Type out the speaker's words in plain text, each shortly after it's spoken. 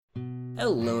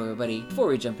Hello everybody. Before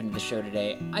we jump into the show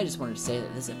today, I just wanted to say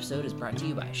that this episode is brought to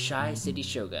you by Shy City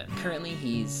Shogun. Currently,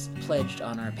 he's pledged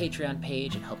on our Patreon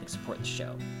page and helping support the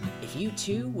show. If you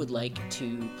too would like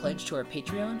to pledge to our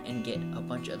Patreon and get a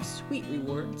bunch of sweet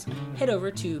rewards, head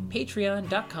over to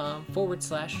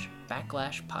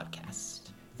patreon.com/podcast.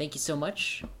 Thank you so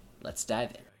much. Let's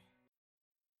dive in.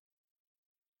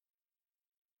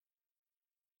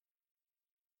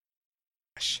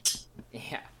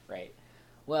 Yeah, right.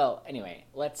 Well, anyway,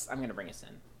 I'm going to bring us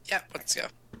in. Yeah, let's go.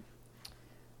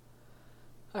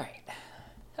 Alright.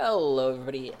 Hello,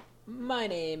 everybody. My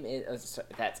name is...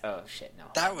 Oh, shit, no.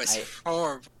 That was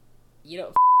horrible. You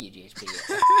know, you, GHP.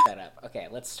 That up. Okay,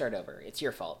 let's start over. It's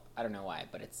your fault. I don't know why,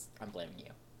 but I'm blaming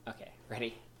you. Okay,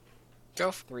 ready? Go.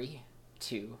 3,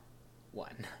 2,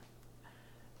 1.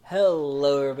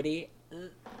 Hello, everybody.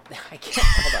 I can't...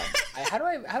 Hold on.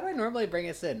 How do I normally bring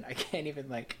us in? I can't even,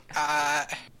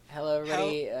 Hello,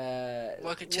 everybody.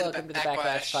 Welcome to the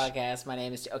Backlash Podcast. My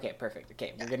name is... Okay, perfect.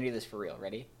 Okay, we're going to do this for real.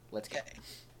 Ready? Let's go. Okay.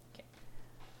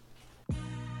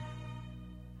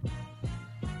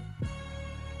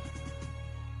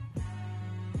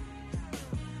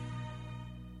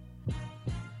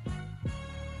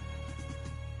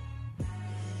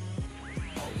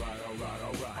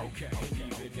 Okay,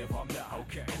 even if I'm not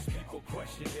okay, people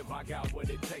question if I got what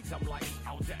it takes. I'm like,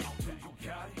 I'm down till you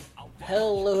got it.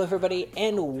 Hello, everybody,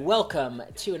 and welcome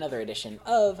to another edition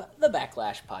of the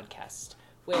Backlash Podcast,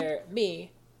 where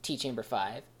me, T-Chamber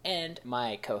 5, and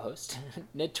my co-host,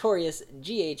 Notorious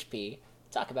GHP,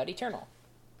 talk about Eternal.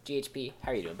 GHP,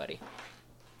 how are you doing, buddy?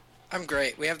 I'm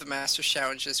great. We have the Masters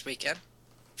Challenge this weekend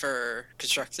for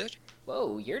Constructed.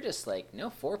 Whoa, you're just no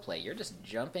foreplay. You're just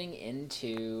jumping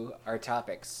into our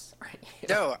topics, aren't you?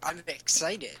 No, I'm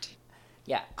excited.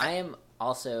 Yeah, I am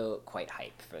also quite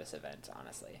hyped for this event,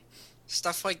 honestly.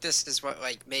 Stuff like this is what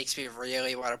makes me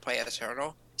really want to play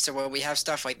Eternal. So when we have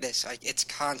stuff like this, it's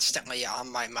constantly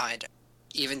on my mind.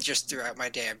 Even just throughout my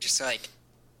day, I'm just like,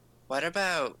 what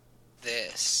about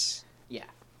this? Yeah,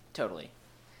 totally.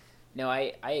 No,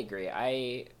 I agree.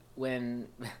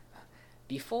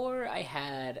 Before I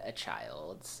had a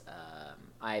child,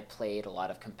 I played a lot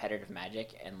of competitive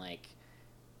Magic, and the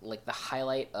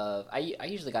highlight of I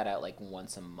usually got out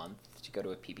once a month to go to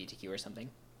a PPTQ or something,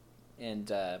 and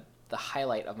the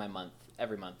highlight of my month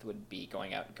every month would be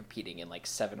going out and competing in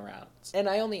 7 rounds. And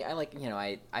I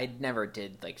never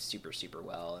did super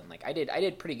well, and I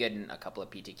did pretty good in a couple of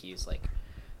PTQs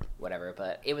whatever,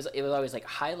 but it was always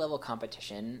high level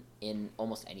competition in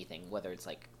almost anything, whether it's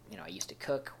I used to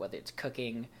cook, whether it's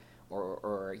cooking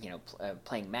or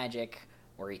playing Magic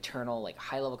or Eternal.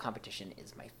 High level competition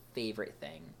is my favorite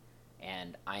thing,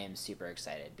 and I am super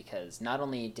excited because not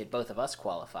only did both of us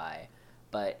qualify,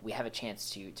 but we have a chance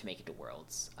to make it to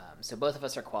Worlds. So both of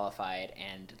us are qualified,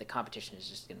 and the competition is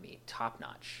just going to be top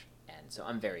notch, and so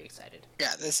I'm very excited.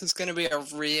 Yeah, this is going to be a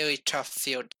really tough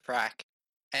field to crack,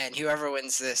 and whoever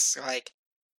wins this,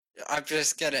 I'm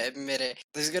just gonna admit it.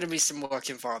 There's gonna be some work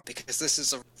involved because this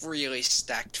is a really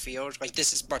stacked field.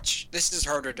 This is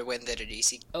harder to win than an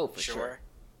easy. Oh, for sure.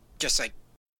 Just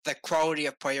the quality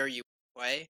of player you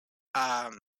play.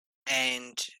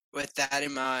 And with that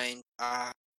in mind,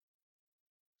 I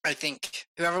think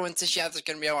whoever wins this, there's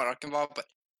gonna be a lot of work involved. But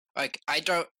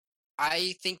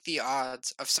I think the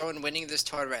odds of someone winning this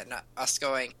tournament and us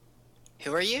going,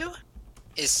 "Who are you?"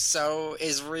 is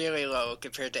really low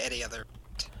compared to any other.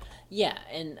 Yeah,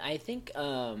 and I think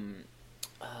Noverb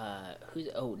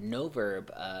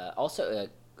also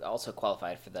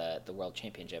qualified for the World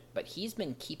Championship, but he's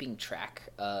been keeping track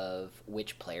of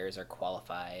which players are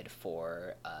qualified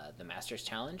for the Masters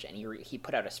Challenge, and he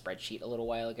put out a spreadsheet a little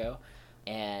while ago,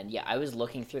 and yeah, I was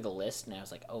looking through the list, and I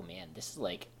was like, oh man, this is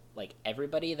like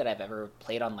everybody that I've ever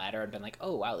played on ladder and been like,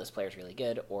 oh wow, this player's really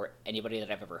good, or anybody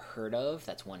that I've ever heard of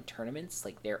that's won tournaments,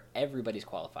 everybody's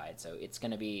qualified, so it's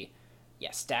gonna be. Yeah,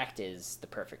 stacked is the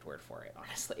perfect word for it,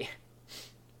 honestly.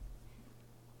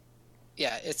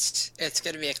 Yeah, it's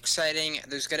gonna be exciting.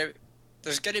 There's gonna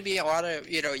be a lot of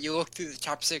you look through the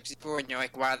top 64 and you're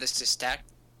like, wow, this is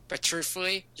stacked. But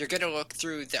truthfully, you're gonna look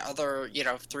through the other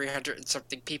 300 and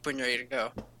something people and you're ready to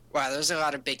go, wow, there's a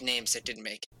lot of big names that didn't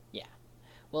make it. Yeah,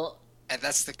 well, and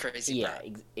that's the crazy part.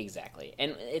 Yeah, exactly.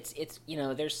 And it's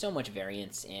there's so much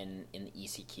variance in the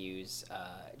ECQs,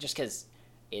 just because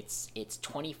it's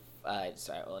 28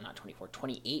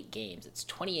 games. It's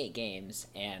 28 games,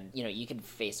 and you can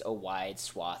face a wide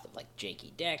swath of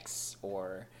janky decks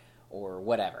or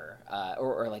whatever,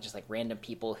 or just random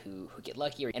people who get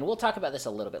lucky. And we'll talk about this a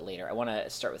little bit later. I want to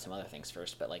start with some other things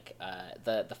first, but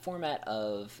the format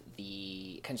of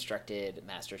the Constructed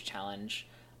Masters Challenge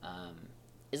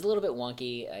is a little bit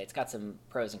wonky. It's got some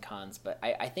pros and cons, but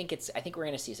I think we're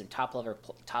going to see some top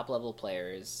level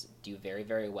players do very,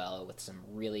 very well with some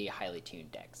really highly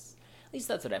tuned decks. At least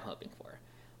that's what I'm hoping for.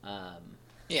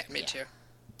 Yeah, me too.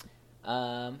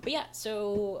 But yeah,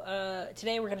 so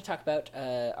today we're going to talk about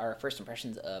our first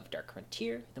impressions of Dark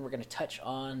Frontier. Then we're going to touch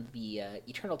on the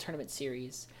Eternal Tournament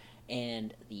Series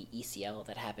and the ECL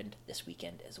that happened this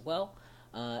weekend as well.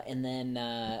 And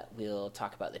then we'll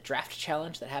talk about the Draft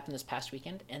Challenge that happened this past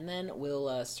weekend. And then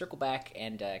we'll circle back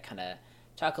and kind of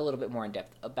talk a little bit more in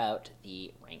depth about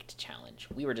the Ranked Challenge.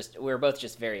 We were both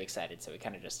just very excited, so we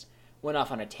kind of just went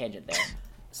off on a tangent there.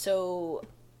 So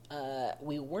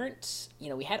we weren't,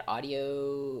 we had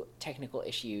audio technical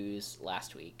issues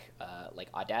last week. Like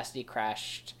Audacity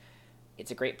crashed.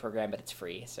 It's a great program, but it's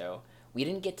free. So we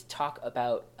didn't get to talk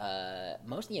about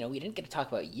we didn't get to talk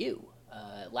about you.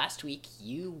 Last week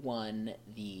you won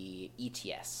the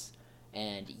ETS,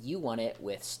 and you won it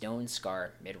with Stone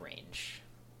Scar Midrange.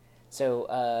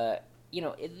 So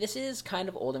this is kind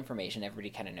of old information. Everybody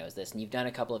kind of knows this, and you've done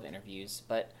a couple of interviews.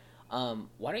 But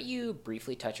why don't you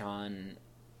briefly touch on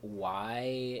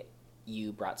why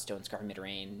you brought Stone Scar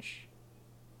Midrange,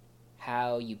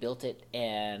 how you built it,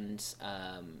 and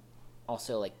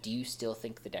also, do you still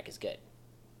think the deck is good?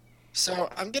 So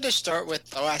I'm going to start with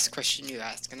the last question you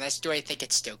asked, and that's, do I think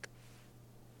it's still good?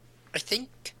 I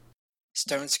think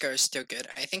Stone Scar is still good.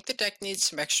 I think the deck needs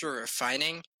some extra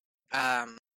refining. I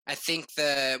think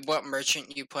what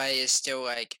merchant you play is still,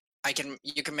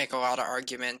 you can make a lot of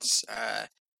arguments.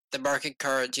 The market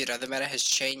cards, the meta has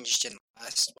changed in the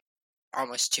last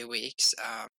almost 2 weeks.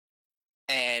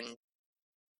 And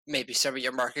maybe some of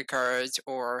your market cards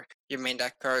or your main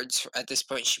deck cards at this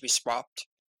point should be swapped.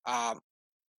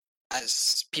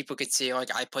 As people could see,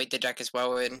 I played the deck as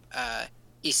well in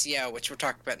ECL, which we'll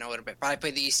talk about in a little bit. But I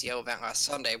played the ECL event last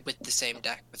Sunday with the same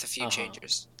deck with a few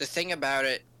changes. The thing about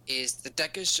it is the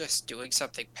deck is just doing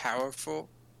something powerful,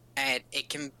 and it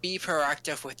can be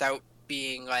proactive without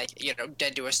being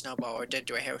dead to a snowball or dead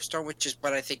to a hailstorm, which is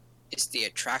what I think is the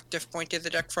attractive point of the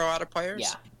deck for a lot of players.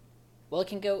 Yeah. Well, it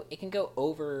can go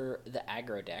over the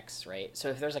aggro decks, right? So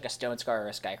if there's a Stone Scar or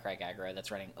a Skycrag aggro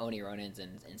that's running Oni Ronins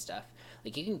and stuff,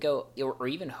 you can go, or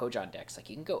even Hojon decks,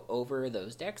 you can go over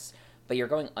those decks, but you're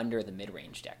going under the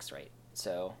mid-range decks, right?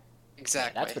 So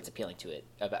exactly, that's what's appealing to it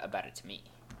about it to me.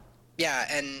 Yeah,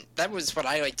 and that was what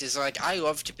I liked, is I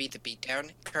love to be the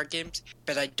beatdown card games,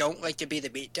 but I don't like to be the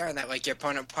beatdown that your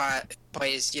opponent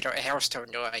plays, a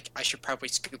Hailstone, you're I should probably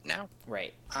scoop now.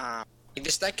 Right.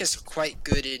 This deck is quite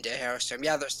good into Hailstorm.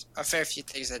 Yeah, there's a fair few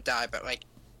things that die, but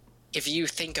if you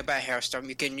think about Hailstorm,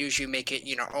 you can usually make it,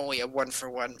 only a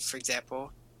 1-for-1, for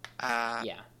example.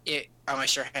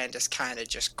 Unless your hand is kind of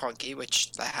just clunky,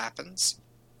 which that happens.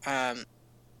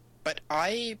 But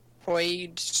I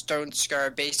played Stone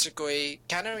Scar basically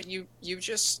kind of, you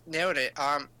just nailed it.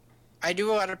 I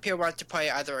knew a lot of people wanted to play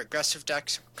either aggressive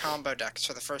decks or combo decks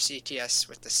for the first ETS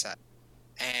with the set.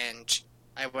 And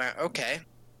I went, okay.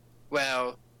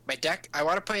 Well, my deck, I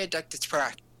want to play a deck that's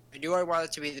proactive. I knew I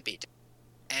wanted to be the beat.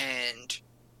 And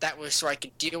that was so I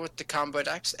could deal with the combo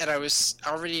decks. And I was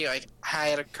already, I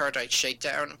had a card like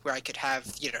Shakedown where I could have,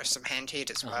 some hand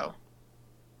hate as well.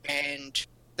 And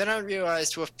then I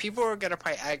realized, well, if people are going to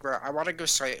play aggro, I want to go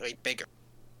slightly bigger.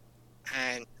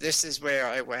 And this is where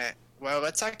I went, well,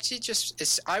 let's actually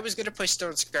I was going to play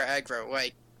Stone Scar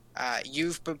aggro.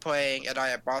 You've been playing, and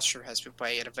Bostrom has been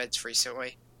playing at events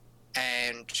recently.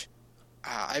 And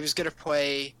I was going to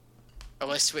play a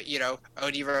list with,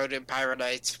 Oni Road and Pyro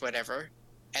Knights, whatever.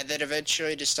 And then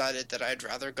eventually decided that I'd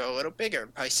rather go a little bigger,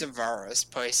 play some Varas,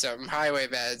 play some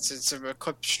Highwaymans, and some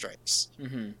Eclipse Strikes.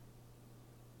 Mm-hmm.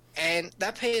 And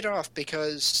that paid off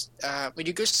because when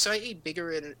you go slightly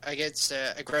bigger against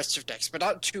aggressive decks, but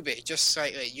not too big, just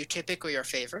slightly, you typically are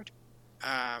favored.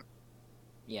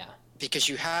 Because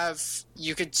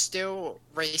you could still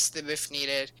race them if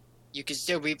needed. You can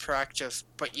still be proactive,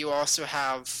 but you also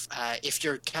have, if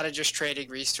you're kind of just trading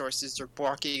resources or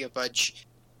blocking a bunch,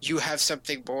 you have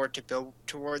something more to build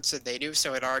towards than they do.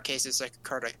 So in our case, it's like a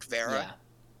card like Vera. Yeah.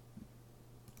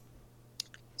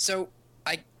 So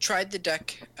I tried the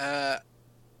deck a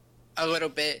little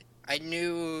bit. I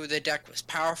knew the deck was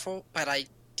powerful, but I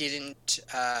didn't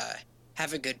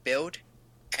have a good build.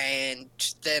 And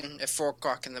then at 4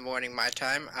 o'clock in the morning my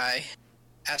time, I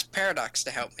asked Paradox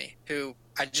to help me, who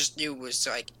I just knew was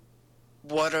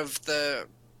one of the,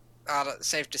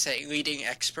 safe to say, leading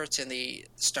experts in the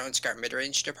Stone Scar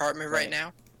midrange department right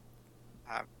now.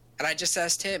 And I just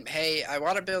asked him, hey, I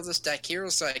want to build this deck.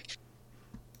 Here's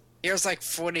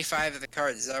 45 of the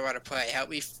cards I want to play. Help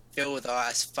me fill the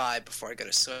last 5 before I go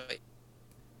to sleep.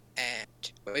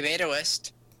 And we made a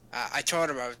list. I told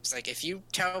him, I was like, if you were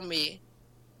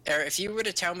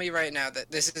to tell me right now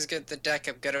that this is the deck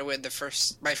I'm gonna win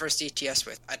my first ETS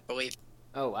with, I'd believe.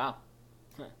 Oh wow,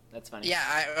 that's funny.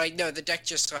 Yeah, no, the deck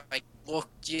just like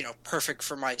looked, perfect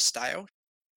for my style.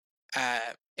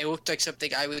 It looked like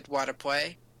something I would want to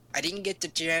play. I didn't get to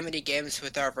jam any games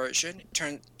with our version.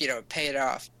 It paid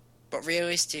off. But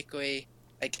realistically,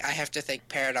 like, I have to thank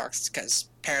Paradox, because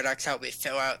Paradox helped me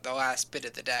fill out the last bit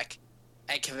of the deck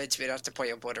and convinced me not to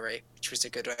play Obliterate, which was a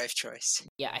good life choice.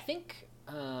 Yeah, I think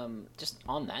just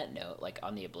on that note, like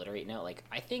on the Obliterate note, like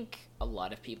I think a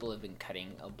lot of people have been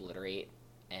cutting Obliterate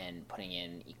and putting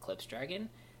in Eclipse Dragon,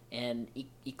 and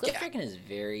Eclipse Dragon is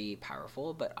very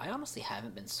powerful, but I honestly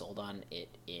haven't been sold on it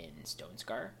in Stone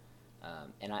Scar,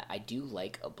 and I do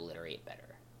like Obliterate better.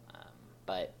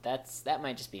 But that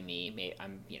might just be me.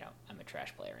 I'm a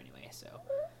trash player anyway, so.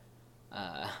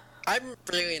 I'm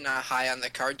really not high on the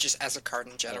card, just as a card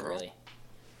in general. Oh, really?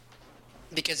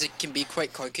 Because it can be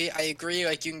quite clunky. I agree,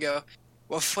 like, you can go,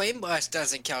 well, Flame Blast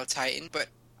doesn't kill Titan, but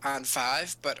on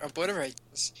 5, but Obliterate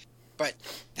does. But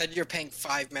then you're paying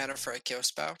 5 mana for a kill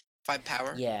spell, 5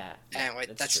 power. Yeah. And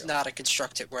that's true. not a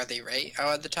constructed worthy rate a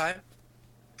lot of the time.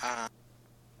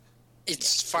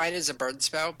 It's fine as a burn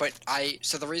spell, but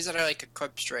so the reason I like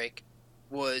Eclipse Drake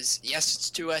was, yes, it's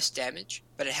 2 less damage,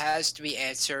 but it has to be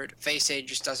answered. Face Aid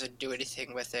just doesn't do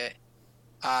anything with it.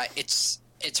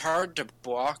 It's hard to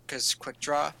block because quick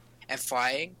draw and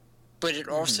flying, but it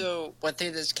also, one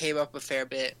thing that's came up a fair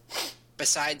bit,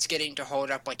 besides getting to hold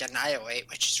up like Annihilate,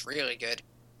 which is really good,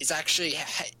 is actually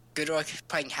good luck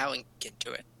playing Howling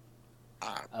into it.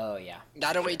 Oh yeah.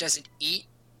 Not only does it eat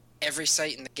every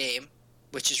site in the game,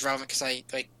 which is relevant because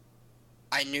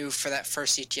I knew for that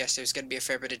first ETS there was going to be a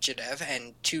fair bit of Genev,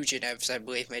 and 2 Genevs, I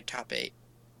believe, made top 8.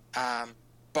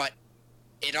 But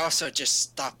it also just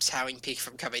stops Howling Peak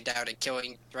from coming down and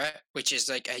killing threat, which is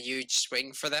like a huge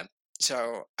swing for them.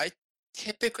 So I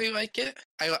typically like it.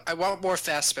 I want more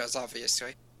fast spells,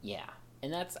 obviously. Yeah.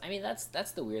 And that's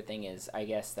the weird thing is, I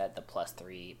guess, that the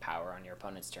 +3 power on your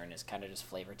opponent's turn is kind of just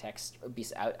flavor text,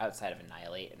 outside of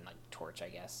Annihilate and like Torch, I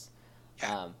guess.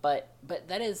 Yeah. But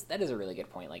that is a really good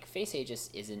point. Like, Face Aegis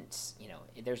isn't,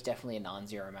 there's definitely a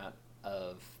non-zero amount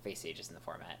of Face Aegis in the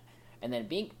format, and then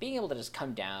being able to just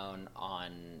come down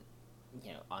on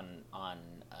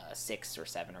 6 or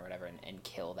 7 or whatever and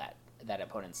kill that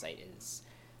opponent's site is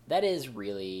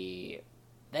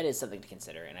something to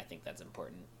consider, and I think that's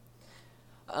important.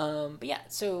 But yeah,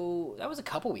 so that was a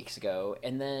couple weeks ago,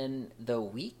 and then the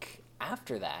week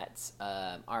after that,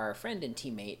 our friend and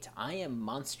teammate I Am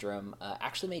Monstrum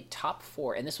actually made top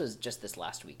 4, and this was just this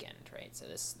last weekend, right? So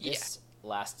this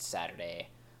last Saturday,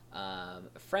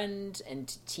 friend and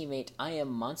teammate I Am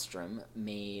Monstrum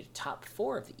made top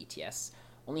 4 of the ETS.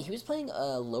 Only he was playing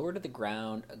a lower to the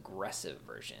ground aggressive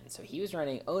version, so he was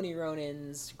running Oni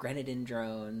Ronins, Grenadin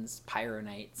drones, Pyro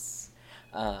Knights.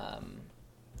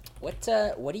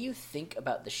 What do you think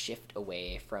about the shift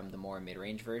away from the more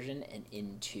mid-range version and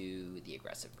into the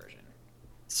aggressive version?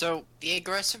 So the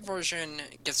aggressive version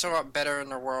gets a lot better in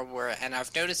the world where, and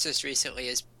I've noticed this recently,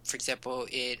 is, for example,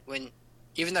 even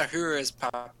though Huru is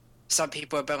pop, some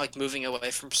people have been like moving away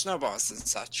from snowballs and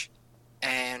such,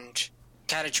 and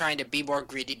kind of trying to be more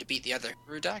greedy to beat the other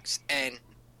Huru decks. And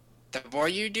the more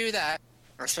you do that,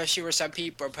 especially where some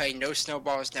people are playing no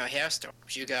snowballs, no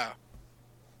hailstorms, you go,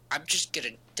 I'm just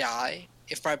gonna die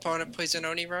if my opponent plays an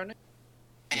Oni Ronin.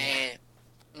 And,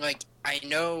 like, I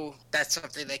know that's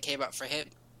something that came up for him.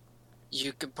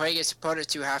 You can play against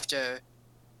opponents who have to,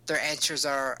 their answers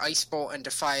are Ice Bolt and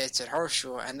Defiance and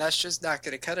Harshul, and that's just not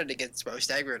gonna cut it against most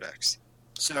aggro decks.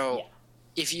 So,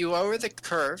 if you lower the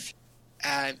curve,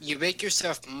 you make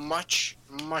yourself much,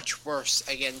 much worse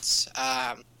against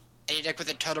any deck with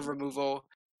a ton of removal,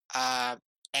 and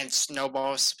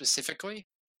snowballs specifically.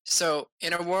 So,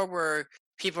 in a world where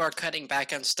people are cutting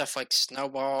back on stuff like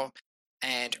Snowball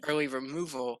and early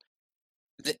removal,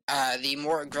 the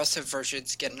more aggressive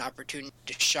versions get an opportunity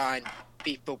to shine.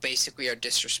 People basically are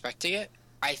disrespecting it.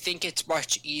 I think it's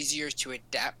much easier to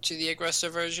adapt to the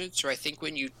aggressive version, so I think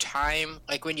when you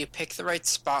pick the right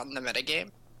spot in the metagame,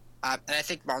 and I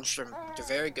think Monstrum is a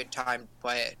very good time to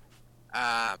play it,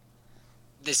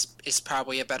 this is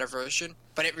probably a better version,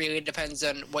 but it really depends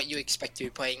on what you expect to be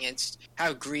playing against,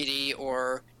 how greedy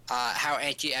or how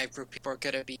anti-aggro people are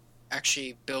going to be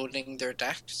actually building their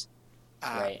decks.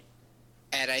 Right.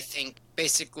 And I think,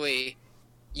 basically,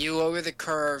 you lower the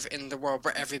curve in the world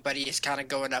where everybody is kind of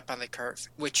going up on the curve,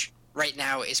 which right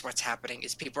now is what's happening,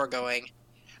 is people are going,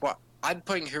 well, I'm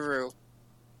playing Huru,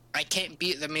 I can't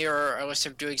beat the mirror unless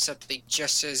I'm doing something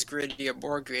just as greedy or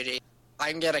more greedy.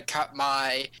 I'm going to cut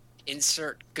my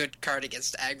insert good card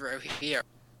against aggro here.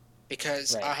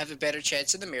 Because Right. I'll have a better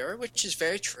chance in the mirror, which is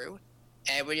very true.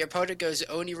 And when your opponent goes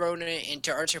Oni Ronin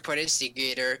into Arthropod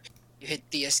Instigator, you hit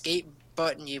the escape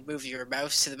button, you move your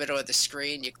mouse to the middle of the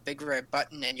screen, you big red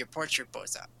button, and your portrait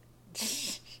blows up.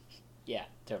 Yeah,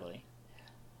 totally.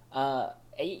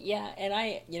 Yeah, and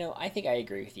I think I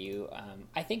agree with you.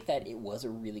 I think that it was a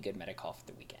really good meta call for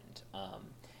the weekend.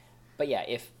 But yeah,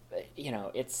 if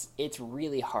it's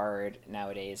really hard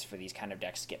nowadays for these kind of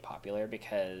decks to get popular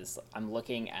because I'm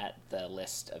looking at the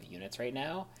list of units right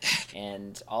now,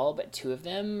 and all but 2 of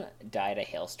them died a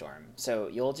hailstorm. So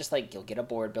you'll get a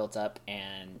board built up,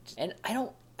 and I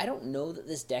don't know that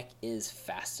this deck is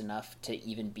fast enough to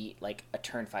even beat like a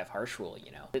turn 5 harsh rule.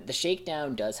 The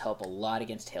shakedown does help a lot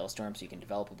against hailstorm, so you can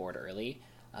develop a board early.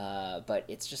 But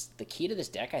it's just the key to this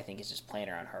deck. I think is just playing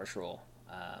around harsh rule.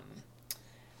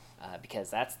 Because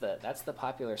that's the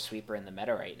popular sweeper in the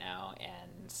meta right now,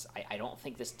 and I don't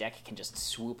think this deck can just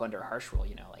swoop under harsh rule.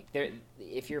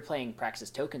 If you're playing Praxis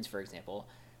tokens, for example,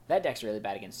 that deck's really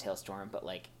bad against hailstorm. But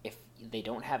like if they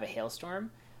don't have a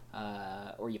hailstorm,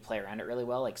 or you play around it really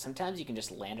well, like sometimes you can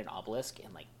just land an obelisk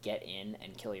and like get in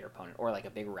and kill your opponent, or like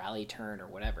a big rally turn or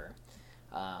whatever.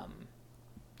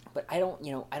 But I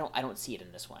don't see it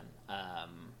in this one.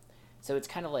 So it's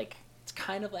kind of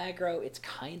aggro. It's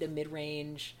kind of mid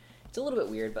range. It's a little bit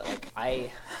weird, but like I'm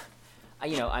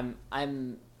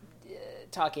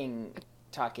talking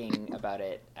about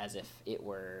it as if it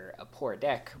were a poor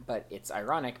deck, but it's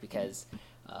ironic because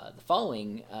the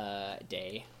following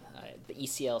day, the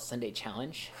ECL Sunday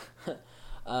Challenge,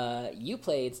 you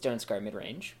played Stone Scar mid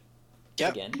range.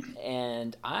 Yep. Again,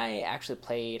 and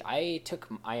I took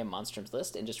I Am Monstrum's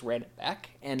list and just ran it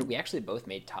back, and we actually both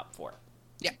made top 4.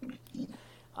 Yeah.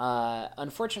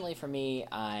 Unfortunately for me,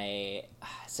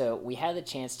 so we had the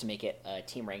chance to make it a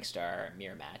Team Rank Star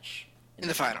mirror match In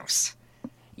the finals.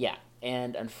 Yeah,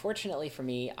 and unfortunately for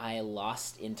me, I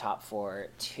lost in top 4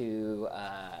 to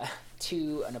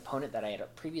an opponent that I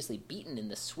had previously beaten in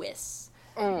the Swiss.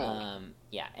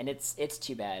 Yeah, and it's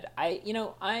too bad.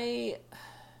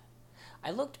 I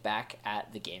looked back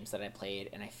at the games that I played,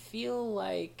 and I feel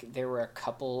like there were a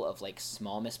couple of like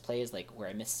small misplays, like where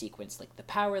I missequenced like the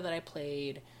power that I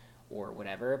played or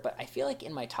whatever. But I feel like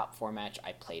in my top 4 match,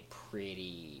 I played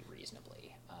pretty reasonably.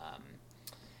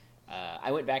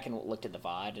 I went back and looked at the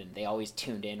VOD, and they always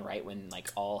tuned in right when like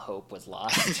all hope was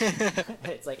lost.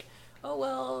 It's like, oh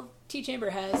well, T Chamber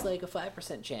has like a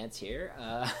 5% chance here.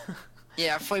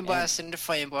 Yeah, Flame Blast into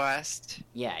Flame Blast.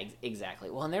 Yeah, exactly.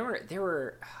 Well, and there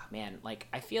were man, like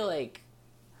I feel like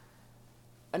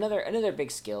another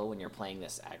big skill when you're playing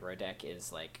this aggro deck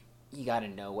is like you got to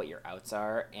know what your outs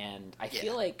are, and I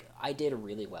feel like I did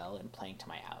really well in playing to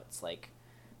my outs. Like,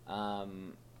 I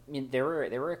mean, there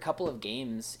were a couple of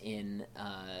games in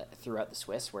throughout the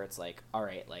Swiss where it's like, all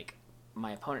right, like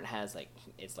my opponent has like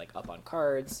it's like up on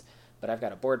cards, but I've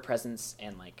got a board presence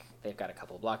and like they've got a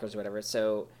couple of blockers or whatever.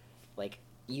 So like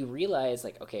you realize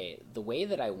like, okay, the way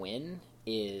that I win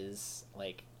is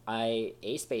like I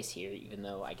A-space here, even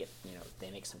though I get,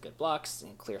 they make some good blocks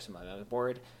and clear some of my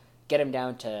board, get them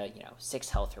down to 6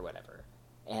 health or whatever,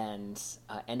 and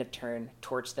end of turn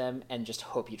torch them and just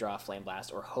hope you draw a Flame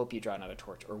Blast or hope you draw another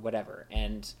torch or whatever.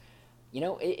 And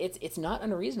it's not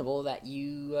unreasonable that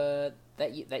you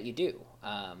do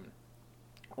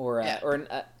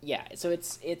so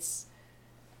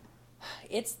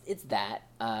it's that,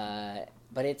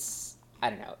 but it's, I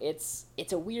don't know, it's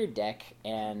a weird deck,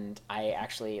 and I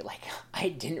actually I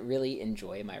didn't really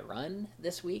enjoy my run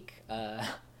this week.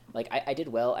 I did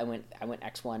well. I went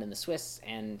X1 in the Swiss,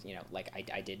 and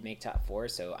I did make top 4,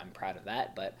 so I'm proud of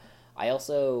that. But I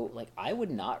also I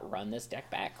would not run this deck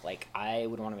back. Like I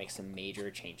would want to make some major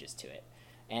changes to it,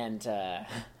 and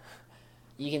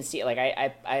you can see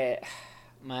I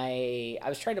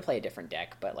was trying to play a different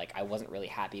deck, but I wasn't really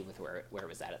happy with where it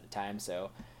was at the time. So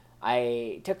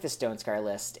I took the Stone Scar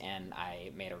list and I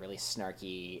made a really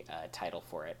snarky title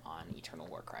for it on Eternal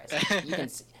Warcry. So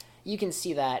you can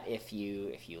see that if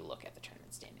you look at the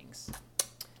tournament standings.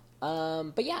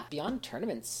 But yeah, beyond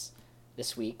tournaments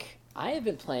this week, I have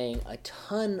been playing a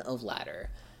ton of ladder,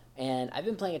 and I've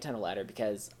been playing a ton of ladder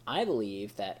because I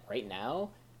believe that right now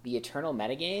the Eternal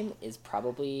metagame is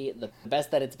probably the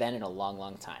best that it's been in a long,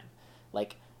 long time.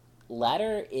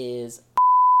 Ladder is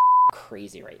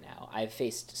crazy right now. I've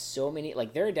faced so many,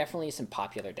 there are definitely some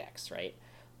popular decks, right?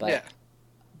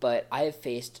 But I have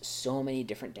faced so many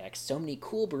different decks, so many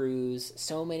cool brews,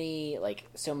 so many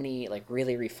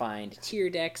really refined tier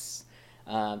decks.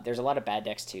 There's a lot of bad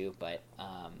decks too, but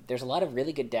there's a lot of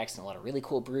really good decks and a lot of really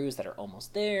cool brews that are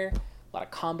almost there. a lot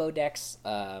of combo decks.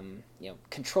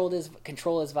 Control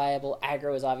is viable.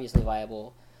 Aggro is obviously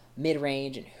viable. Mid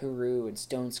range and Huru and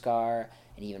Stone Scar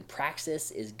and even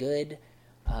Praxis is good.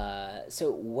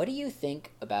 So what do you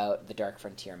think about the Dark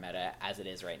Frontier meta as it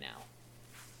is right now?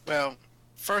 Well,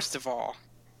 first of all,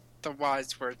 the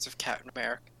wise words of Captain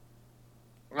America.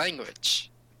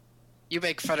 Language. You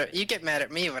get mad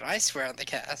at me when I swear on the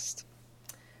cast.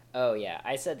 Oh yeah,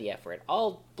 I said the F word.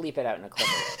 I'll bleep it out in a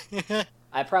clip.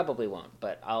 I probably won't,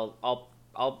 but I'll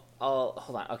hold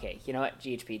on. Okay, you know what,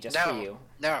 GHP, just for you.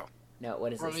 No. No,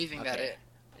 what is We're this? leaving Okay. that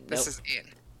in. This is in.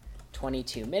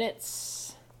 22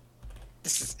 minutes.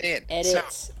 This is in.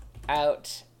 Edit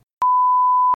out.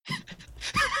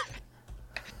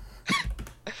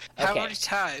 How Okay. many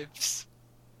times?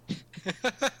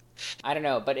 I don't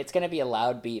know, but it's gonna be a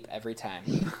loud beep every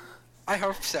time. I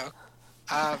hope so.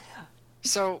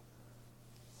 So,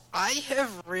 I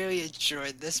have really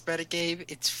enjoyed this metagame.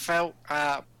 It's felt,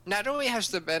 not only has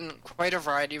there been quite a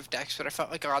variety of decks, but I felt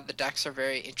like a lot of the decks are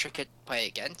very intricate to play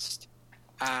against.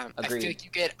 I feel Agreed. like you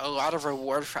get a lot of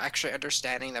reward for actually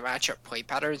understanding the matchup play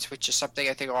patterns, which is something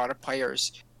I think a lot of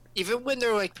players, even when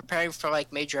they're like preparing for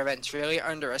like major events, really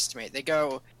underestimate. They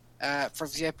go, for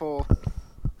example,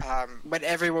 when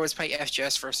everyone was playing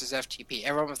FGS versus FTP,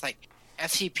 everyone was like,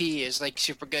 FTP is like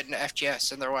super good in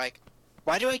FGS, and they're like,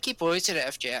 why do I keep losing to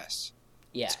FGS?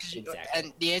 Yeah, exactly.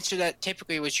 And the answer to that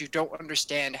typically was you don't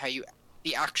understand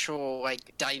the actual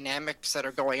like dynamics that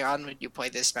are going on when you play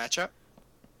this matchup.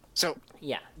 So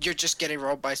Yeah. you're just getting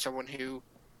rolled by someone who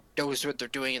knows what they're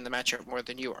doing in the matchup more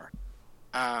than you are.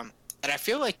 And I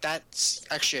feel like that's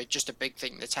actually just a big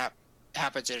thing that's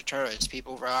happens in a tournament.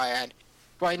 People rely on,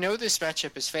 well, I know this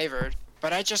matchup is favored,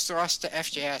 but I just lost to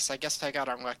FJS. I guess I got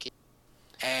unlucky.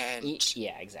 And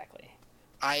Yeah, exactly.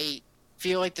 I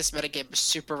feel like this metagame is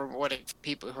super rewarding for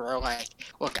people who are like,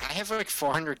 look, I have like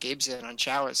 400 games in on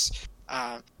Chalice,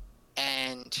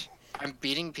 and I'm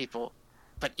beating people,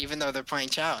 but even though they're playing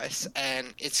Chalice,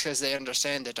 and it's because they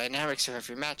understand the dynamics of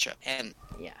every matchup. And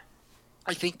Yeah.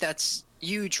 I think that's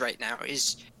huge right now,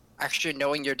 is actually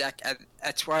knowing your deck. And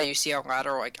that's why you see a lot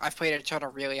of, like, I've played a ton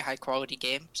of really high quality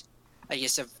games. I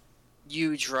guess a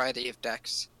huge variety of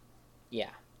decks. Yeah.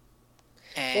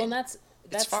 And Well, and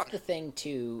that's fun. the thing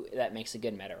too that makes a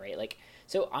good meta, right? Like,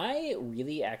 so I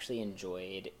really actually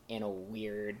enjoyed, in a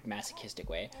weird masochistic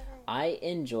way, I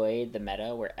enjoyed the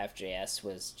meta where FJS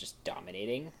was just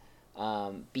dominating,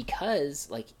 because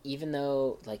like even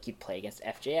though like you'd play against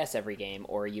FJS every game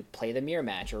or you play the mirror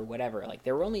match or whatever, like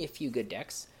there were only a few good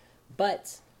decks,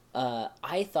 but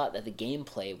I thought that the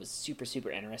gameplay was super super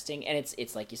interesting, and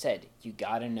it's like you said, you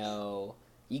gotta know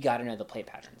the play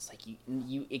patterns. Like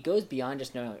you it goes beyond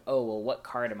just knowing like, oh well, what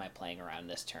card am I playing around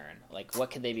this turn? Like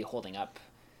what could they be holding up?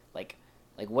 Like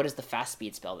what is the fast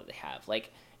speed spell that they have?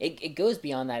 Like it goes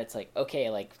beyond that. It's like, okay,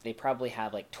 like they probably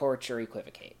have like Torch or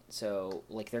Equivocate. So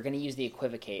like they're gonna use the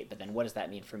Equivocate, but then what does that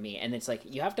mean for me? And it's like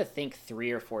you have to think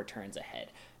 3 or 4 turns ahead.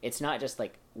 It's not just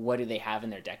like what do they have in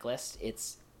their deck list?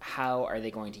 It's how are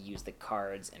they going to use the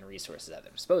cards and resources at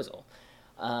their disposal?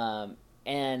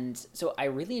 And so I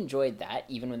really enjoyed that,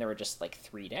 even when there were just like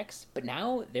 3 decks. But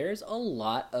now there's a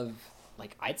lot of,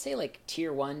 like, I'd say like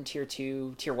tier 1, tier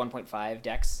 2, tier 1.5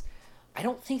 decks. I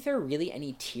don't think there are really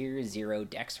any tier 0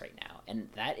 decks right now, and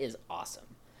that is awesome.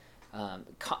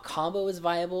 Combo is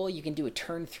viable. You can do a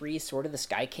turn 3 Sword of the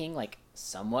Sky King, like,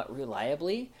 somewhat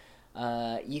reliably.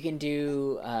 You can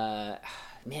do, a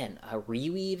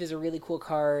Reweave is a really cool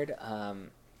card.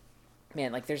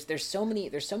 Like, there's so many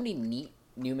neat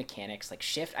new mechanics. Like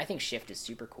Shift, I think Shift is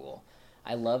super cool.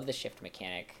 I love the Shift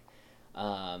mechanic.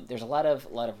 There's a lot of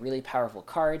really powerful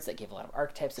cards that give a lot of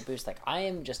archetypes a boost. Like, I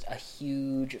am just a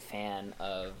huge fan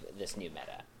of this new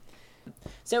meta.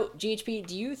 So GHP,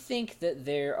 do you think that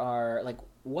there are, like,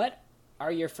 what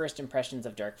are your first impressions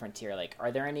of Dark Frontier? Like,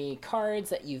 are there any cards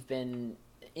that you've been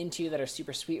into that are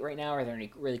super sweet right now? Are there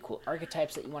any really cool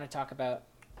archetypes that you want to talk about?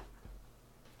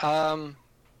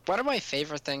 One of my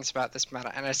favorite things about this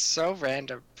meta, and it's so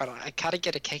random, but I kind of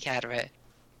get a kick out of it,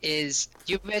 is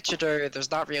you mentioned earlier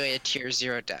there's not really a tier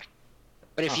 0 deck.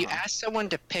 But if you ask someone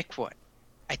to pick one,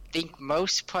 I think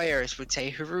most players would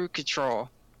say Huru Control,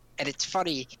 and it's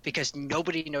funny because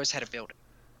nobody knows how to build it.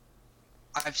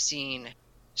 I've seen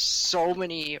so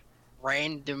many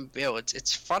random builds.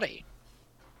 It's funny.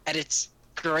 And it's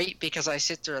great because I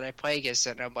sit there and I play against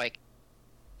it, and I'm like,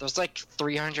 there's like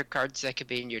 300 cards that could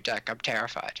be in your deck. I'm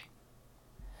terrified.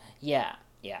 Yeah.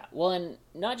 Well, and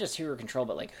not just Huru Control,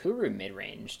 but like Huru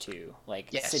mid-range too. Like,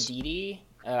 yes. Sadidi,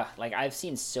 like I've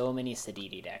seen so many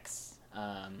Sadidi decks.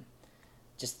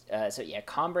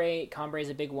 Combre is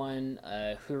a big one.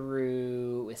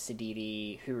 Huru with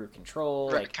Sididi, Huru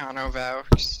Control. Recano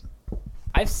Vows.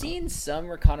 I've seen some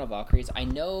Recano Valkyries. I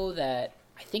know that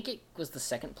I think it was the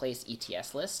second place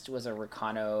ETS list was a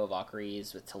Recano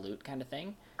Valkyries with Talut kind of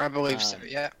thing. I believe so.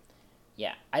 Yeah.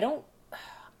 Yeah,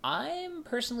 I'm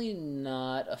personally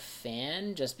not a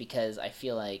fan just because I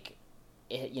feel like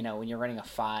when you're running a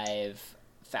 5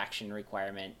 faction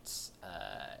requirements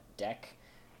deck,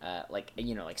 like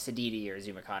Sididi or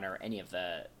Zumikana or any of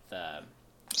the I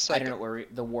don't know where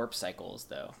the warp cycles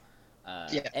though.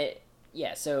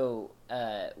 So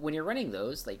when you're running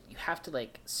those, like you have to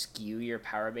like skew your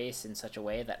power base in such a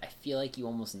way that I feel like you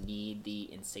almost need the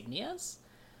insignias.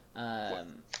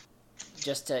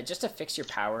 Just to fix your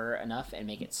power enough and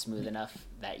make it smooth enough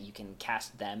that you can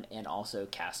cast them and also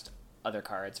cast other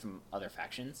cards from other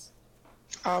factions.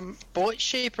 Bullet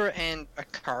Shaper and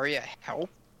Akaria help.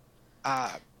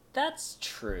 That's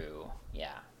true.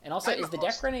 Yeah, and also is the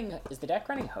deck running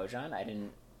Hojan? I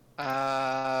didn't. No,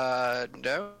 I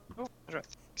don't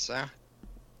think so.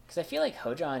 Because I feel like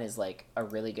Hojan is like a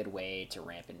really good way to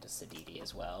ramp into Sididi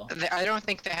as well. I don't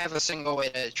think they have a single way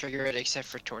to trigger it except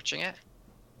for torching it.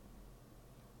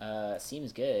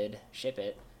 Seems good. Ship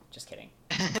it. Just kidding.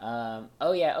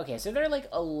 Oh yeah, okay, so they're like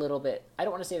a little bit, I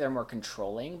don't want to say they're more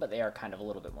controlling, but they are kind of a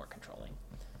little bit more controlling.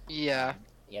 Yeah.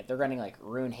 Yeah, they're running like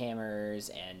Rune Hammers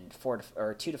and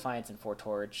 2 Defiance and 4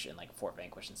 Torch and like 4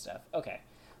 Vanquish and stuff. Okay.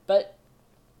 But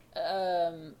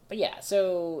yeah,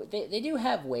 so they do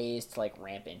have ways to like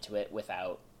ramp into it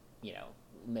without,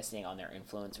 missing on their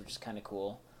influence, which is kind of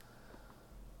cool.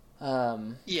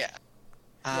 Yeah.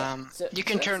 You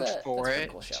can turn for it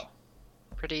cool show.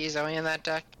 Pretty easily in that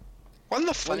deck. One of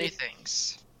the funny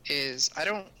things is, I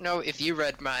don't know if you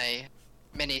read my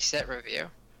mini set review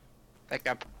that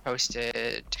got posted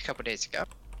a couple days ago.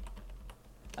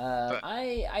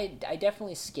 I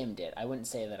definitely skimmed it. I wouldn't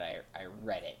say that I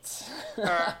read it.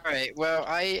 Alright, well,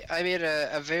 I made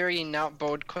a very not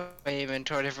bold claim and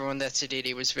told everyone that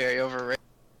Sididi was very overrated.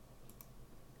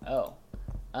 Oh.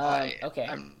 Okay.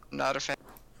 I'm not a fan.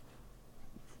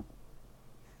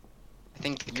 I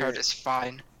think the card is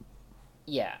fine.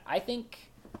 Yeah, I think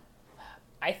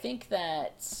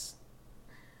that,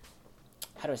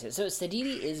 how do I say it? So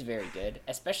Sididi is very good,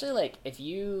 especially like if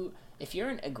you're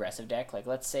an aggressive deck, like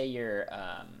let's say you're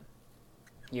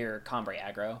Combre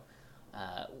aggro,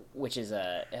 which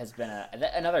has been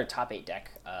another top 8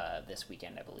 deck this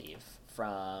weekend, I believe,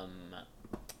 from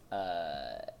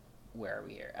where are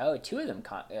we here? Oh, 2 of them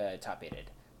top 8'd.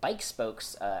 Bike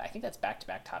Spokes, I think that's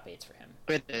back-to-back top 8s for him.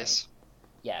 It is.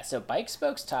 Yeah, so Bike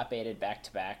Spokes top 8'd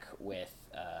back-to-back with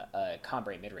a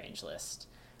Combre mid-range list.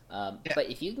 But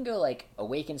if you can go like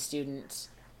Awakened Student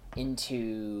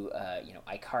into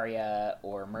Icaria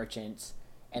or Merchant,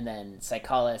 and then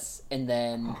Psycholis, and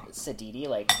then Sididi,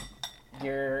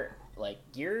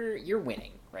 you're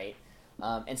winning, right?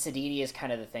 And Sididi is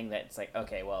kind of the thing that's like,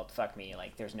 okay, well, fuck me,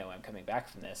 like there's no way I'm coming back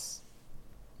from this.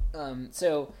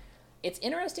 So it's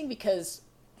interesting because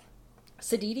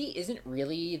Sididi isn't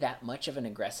really that much of an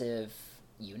aggressive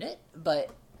unit, but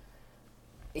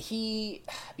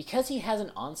because he has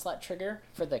an onslaught trigger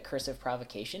for the Cursive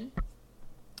Provocation,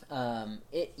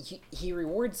 he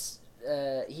rewards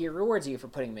you for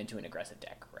putting him into an aggressive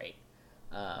deck, right?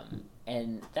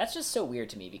 And that's just so weird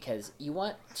to me because you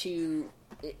want to.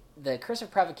 The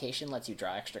Cursive Provocation lets you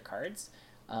draw extra cards,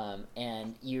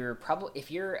 and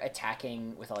if you're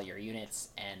attacking with all your units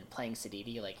and playing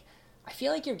Sididi, like, I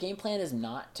feel like your game plan is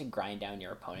not to grind down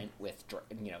your opponent with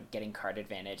getting card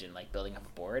advantage and like building up a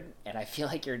board, and I feel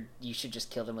like you should just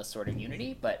kill them with Sword of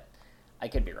Unity, but I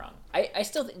could be wrong. I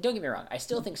still don't get me wrong. I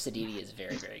still think Sididi is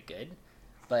very, very good,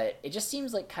 but it just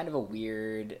seems like kind of a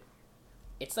weird.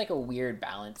 It's like a weird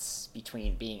balance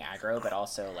between being aggro, but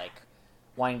also like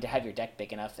wanting to have your deck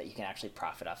big enough that you can actually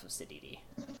profit off of Sididi.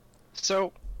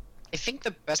 So, I think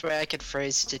the best way I could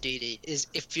phrase Sididi is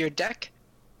if your deck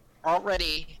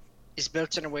already is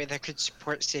built in a way that could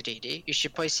support Sididi, you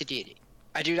should play Sididi.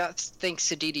 I do not think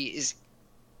Sididi is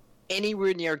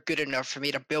anywhere near good enough for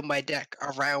me to build my deck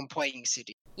around playing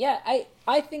Sididi. Yeah,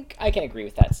 I think I can agree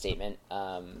with that statement.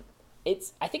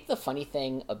 I think the funny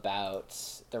thing about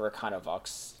the Rakano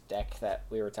Vox deck that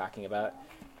we were talking about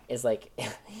is like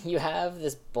you have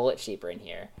this Bullet Shaper in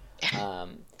here.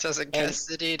 Doesn't cast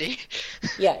Sididi.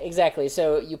 Yeah, exactly.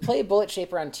 So you play Bullet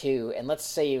Shaper on 2, and let's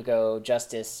say you go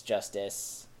Justice,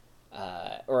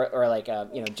 or like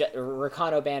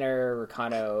Rakano Banner,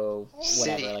 Rakano whatever,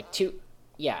 City. like 2.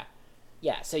 Yeah.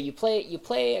 So you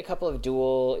play a couple of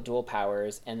dual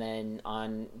powers, and then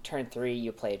on turn 3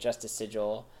 you play Justice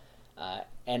Sigil,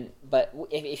 but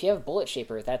if you have Bullet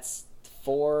Shaper, that's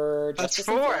 4 That's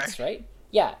Justice 4. Influx, right?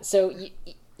 Yeah, so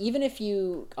even if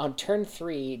you, on turn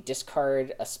 3,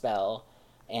 discard a spell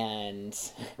and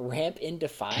ramp into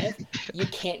 5, you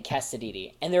can't cast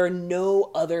Sadidi. And there are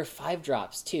no other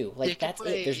 5-drops, too. Like, that's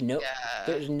it.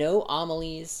 There's no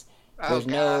Amelie's. Oh, There's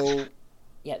God. no...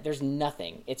 Yeah, there's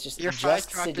nothing. It's just Your just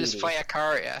 5-drop is Sadidi. play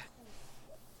Akaria.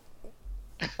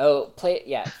 Oh,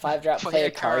 5-drop, play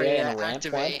Akaria and ramp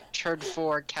activate, 1. turn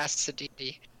 4, cast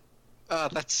Sadidi. Oh,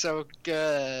 that's so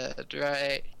good,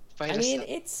 right? I mean,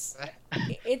 it's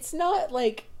not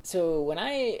like... So when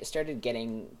I started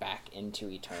getting back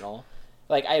into Eternal,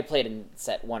 like I had played in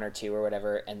set 1 or 2 or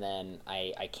whatever, and then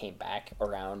I came back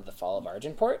around the Fall of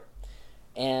Argenport,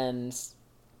 and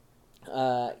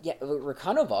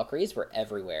Rakano Valkyries were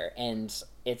everywhere, and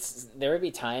there would be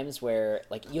times where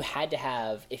like you had to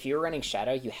have, if you were running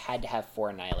Shadow, you had to have 4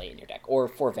 Annihilate in your deck, or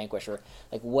 4 Vanquish, or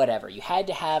like whatever. You had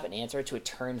to have an answer to a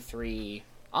turn 3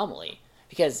 Amelie.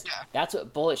 Because that's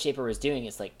what Bullet Shaper was doing,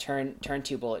 is like turn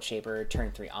 2 Bullet Shaper,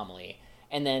 turn 3 Amelie.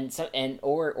 And then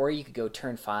or you could go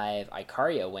turn 5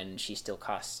 Icaria when she still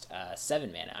cost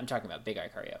 7 mana. I'm talking about big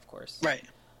Icaria, of course. Right.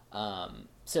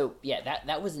 So yeah,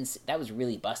 that was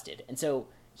really busted. And so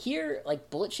here, like,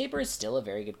 Bullet Shaper is still a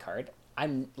very good card.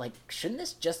 I'm like, shouldn't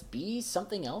this just be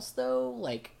something else though?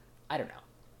 Like, I don't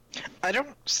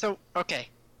know. Okay.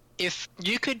 If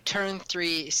you could turn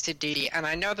 3 Sadidi, and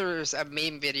I know there's a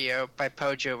meme video by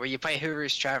Pojo where you play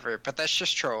Huru's Traver, but that's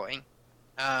just trolling.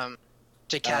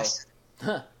 To cast.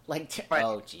 Oh. Oh,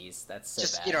 jeez, that's so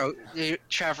just, bad. You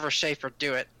Traver Shaper,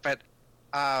 do it. But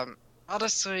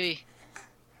honestly,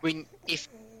 if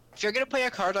you're gonna play a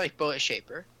card like Bullet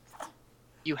Shaper,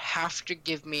 you have to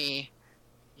give me.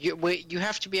 You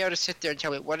have to be able to sit there and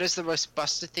tell me what is the most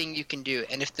busted thing you can do,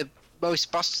 and if the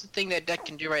most busted thing that deck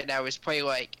can do right now is play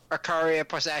like Icaria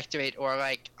plus activate, or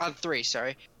like on 3,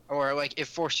 or like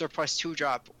Enforcer plus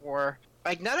 2-drop, or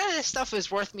like none of this stuff is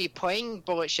worth me playing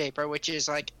Bullet Shaper, which is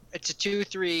like it's a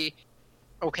 2/3,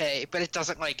 okay, but it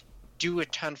doesn't like do a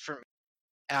ton for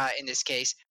me. In this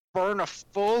case, burn a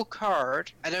full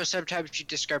card. I know sometimes you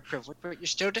discard privilege, but you're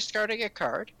still discarding a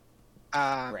card.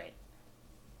 Right.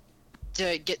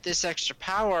 To get this extra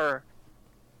power,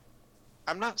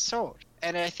 I'm not sold.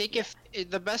 And I think if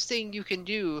the best thing you can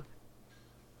do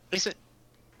isn't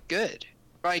good.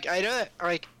 Like, I know,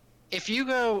 like, if you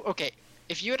go, okay,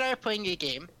 if you and I are playing a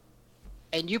game,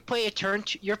 and you play a turn,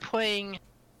 you're playing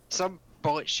some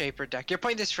Bullet Shaper deck. You're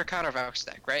playing this Rakano Valks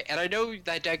deck, right? And I know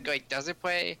that deck, like, doesn't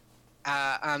play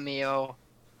Amio,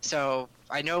 so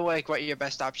I know, like, what your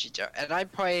best options are. And I'm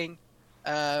playing,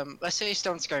 let's say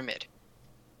Stone Scar mid.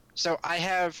 So I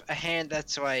have a hand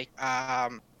that's like,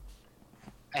 on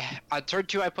turn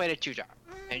 2 I played a 2-drop,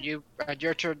 and on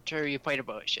your turn 2 you played a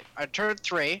Bullet Shaper. On turn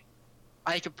 3,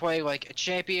 I could play like a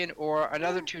champion or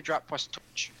another 2-drop plus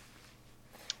torch.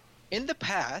 In the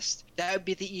past, that would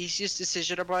be the easiest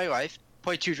decision of my life.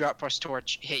 Play 2-drop plus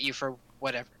torch, hit you for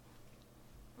whatever.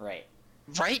 Right.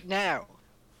 Right now,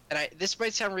 and this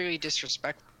might sound really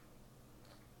disrespectful,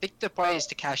 I think the play is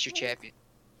to cast your champion.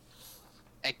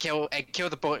 And kill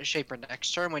the Bullet Shaper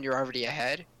next turn when you're already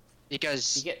ahead.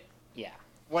 Because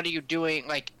what are you doing?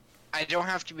 Like, I don't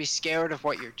have to be scared of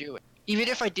what you're doing. Even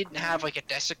if I didn't have like a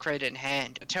Desecrate in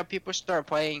hand, until people start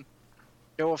playing,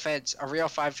 no offense, a real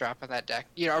 5-drop on that deck.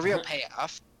 A real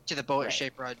payoff to the Bullet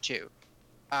Shaper on 2.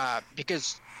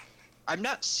 Because I'm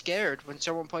not scared when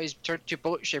someone plays turn 2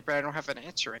 Bullet Shaper and I don't have an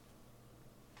answer in.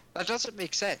 That doesn't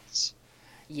make sense.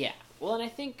 Yeah. Well, and I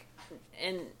think,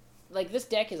 like, this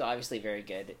deck is obviously very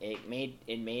good. It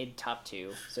made top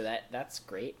 2, so that's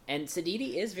great. And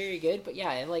Sadidi is very good, but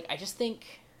yeah, like, I just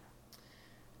think,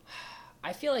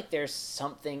 I feel like there's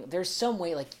some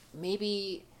way, like,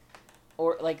 maybe,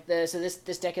 or like this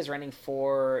deck is running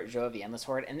 4 Joe of the Endless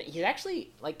Horde, and he's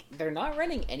actually, like, they're not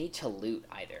running any to loot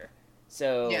either.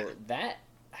 So that,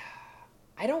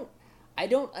 I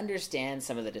don't understand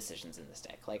some of the decisions in this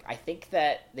deck. Like, I think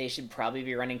that they should probably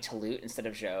be running to loot instead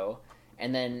of Joe.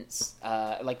 And then,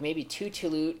 like, maybe 2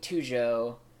 Tulute, 2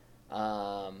 Joe,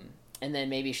 and then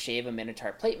maybe shave a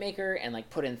Minotaur Platemaker and,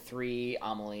 like, put in 3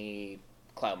 Amelie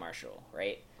Cloud Marshal,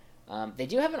 right? They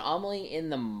do have an Amelie in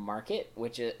the market,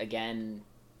 which is, again,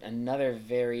 another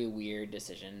very weird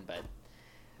decision, but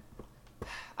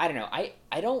I don't know.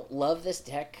 I don't love this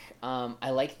deck.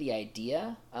 I like the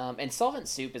idea. And Solvent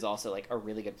Soup is also, like, a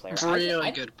really good player.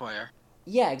 Really good player.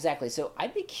 Yeah, exactly. So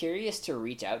I'd be curious to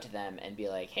reach out to them and be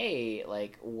like, hey,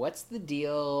 like, what's the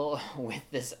deal with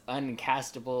this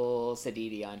uncastable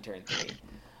Sadidi on turn 3?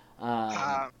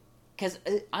 Because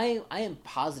I am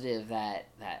positive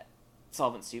that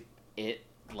Solvent Soup,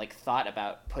 like thought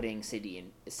about putting Sididi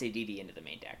into the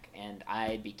main deck, and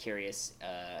I'd be curious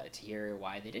to hear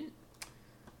why they didn't.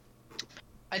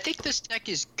 I think this deck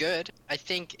is good. I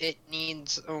think it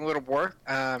needs a little work.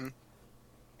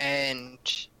 And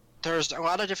there's a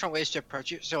lot of different ways to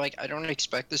approach it. So like, I don't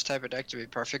expect this type of deck to be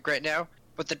perfect right now.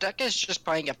 But the deck is just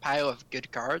playing a pile of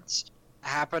good cards.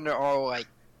 Happen to all like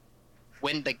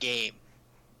win the game.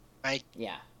 Like,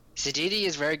 Yeah. Sididi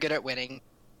is very good at winning.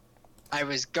 I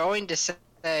was going to say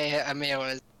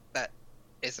Amila, that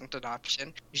isn't an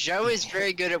option. Zhou is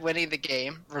very good at winning the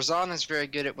game. Razan is very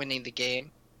good at winning the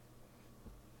game.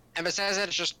 And besides that,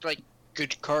 it's just like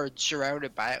good cards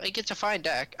surrounded by it. Like, it's a fine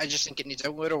deck. I just think it needs a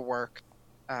little work.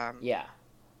 Yeah.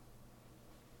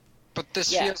 But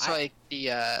this feels like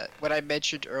the what I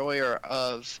mentioned earlier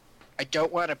of I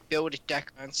don't want to build a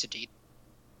deck on Sididi.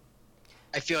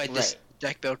 I feel like this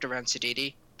deck built around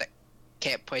Sididi that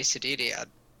can't play Sididi on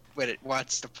when it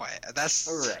wants to play it. That's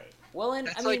right. Well, and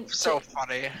that's I mean, like so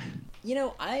funny. You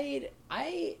know,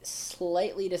 I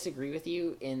slightly disagree with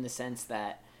you in the sense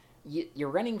that you're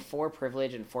running 4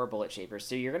 privilege and 4 bullet shapers,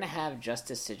 so you're gonna have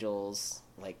justice sigils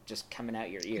like just coming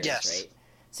out your ears, right?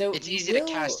 So it's easy to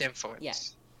cast influence. Yeah,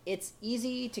 it's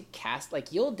easy to cast.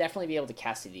 Like, you'll definitely be able to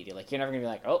cast Sididi. Like, you're never gonna be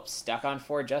like, oh, stuck on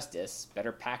 4 justice.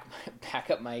 Better pack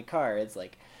up my cards.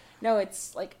 Like, no,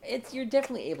 you're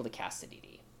definitely able to cast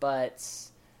Sididi, but.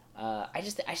 I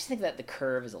just think that the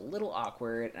curve is a little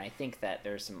awkward, and I think that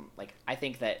there's some instead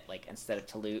of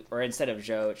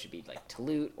Zhou, it should be like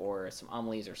Talut or some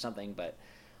Amelie's or something. But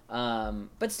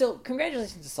still,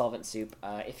 congratulations to Solvent Soup.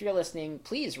 If you're listening,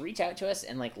 please reach out to us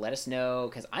and like let us know,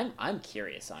 because I'm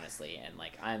curious, honestly, and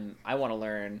like I want to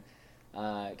learn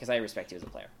because I respect you as a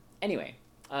player. Anyway,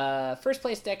 first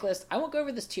place deck list. I won't go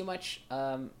over this too much.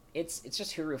 It's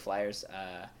just Huru Flyers.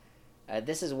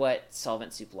 This is what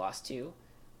Solvent Soup lost to.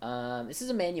 This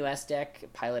is a ManUS deck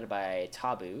piloted by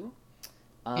Tabu.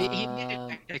 He made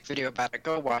a deck video about it.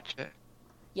 Go watch it.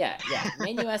 Yeah.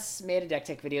 ManUS made a deck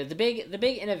tech video. The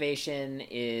big innovation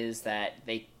is that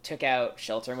they took out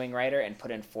Shelter Wing Rider and put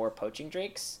in 4 Poaching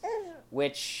Drakes,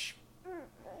 which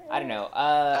I don't know.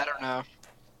 I don't know.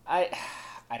 I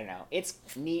don't know. It's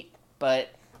neat, but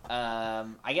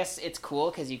I guess it's cool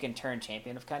because you can turn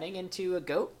Champion of Cunning into a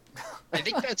goat. I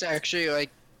think that's actually like.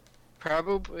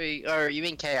 Probably, or you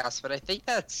mean Chaos, but I think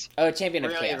that's Champion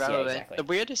of Chaos, relevant. Yeah, exactly. The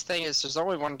weirdest thing is there's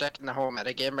only one deck in the whole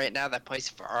metagame right now that plays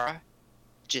Vara,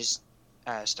 which is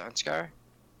Stone Scar,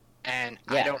 and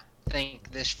I don't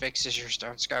think this fixes your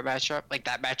Stone Scar matchup. Like,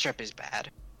 that matchup is bad.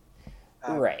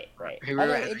 Right.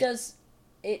 Although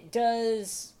it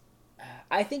does,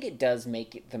 I think it does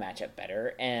make the matchup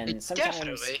better, and sometimes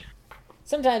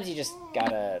you just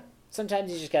gotta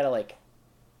like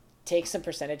take some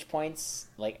percentage points,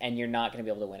 like, and you're not going to be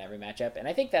able to win every matchup, and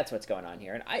I think that's what's going on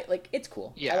here, and it's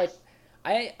cool. Yeah.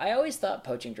 I always thought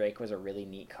Poaching Drake was a really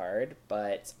neat card,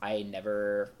 but I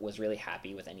never was really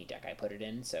happy with any deck I put it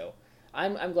in, so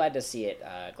I'm glad to see it.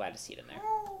 Glad to see it in there.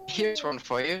 Here's one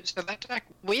for you. So that deck,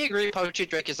 we agree Poaching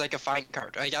Drake is like a fine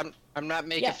card. Like, I'm not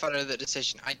making fun of the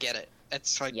decision. I get it.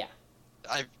 It's like,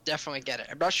 I definitely get it.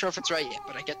 I'm not sure if it's right yet,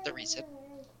 but I get the reason.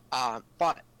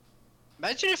 But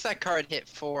imagine if that card hit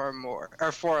 4 or more,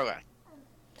 or 4 or less.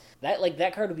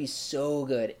 That card would be so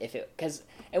good if it,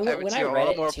 when I read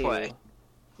it too. Play.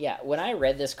 Yeah, when I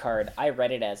read this card, I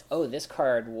read it as, this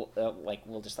card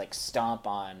will just like stomp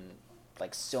on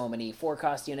like so many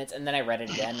 4-cost units, and then I read it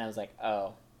again and I was like,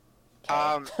 oh.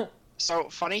 Okay. So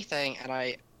funny thing, and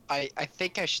I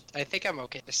think I'm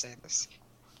okay to say this.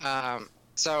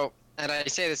 So, and I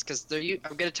say this because I'm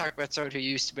going to talk about someone who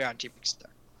used to be on Team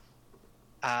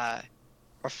Star.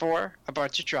 Before a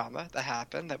bunch of drama that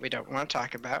happened that we don't want to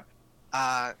talk about,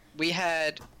 we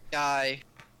had a guy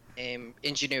named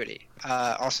Ingenuity,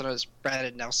 also known as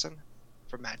Brandon Nelson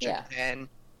from Magic, and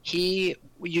he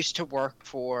used to work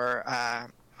for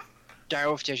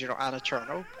Direwolf Digital on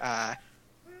Eternal,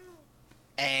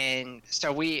 and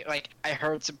so I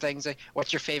heard some things like,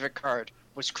 "What's your favorite card?"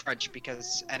 was Crunch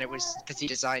and it was because he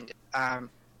designed it.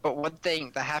 But one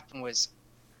thing that happened was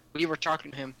we were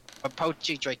talking to him, but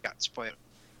Poaching Drake got spoiled.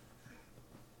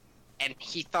 And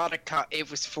he thought it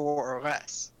was 4 or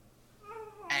less.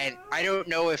 And I don't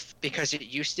know if because it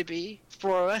used to be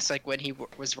 4 or less, like when he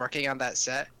was working on that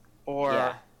set,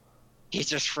 or he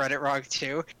just read it wrong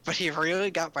too. But he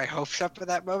really got my hopes up at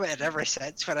that moment, and ever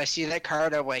since, when I see that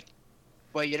card, I'm like,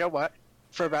 well, you know what?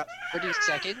 For about 30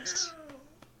 seconds,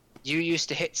 you used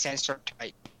to hit Sandstorm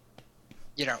Titan.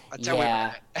 You know, until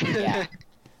yeah.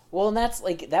 Well, and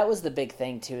that was the big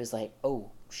thing too, is like, oh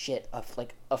shit, a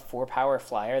 4-power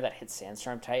flyer that hits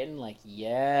Sandstorm Titan, like,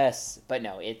 yes. But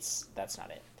no, that's not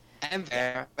it. and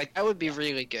there. Like, that would be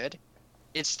really good.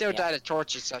 It's still Data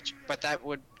Torch and such, but that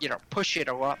would, push it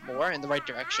a lot more in the right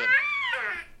direction.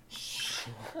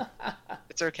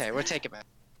 It's okay. We'll take it back.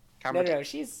 No.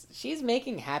 She's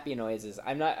making happy noises.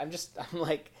 I'm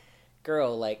like,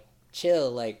 girl, like,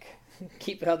 chill, like,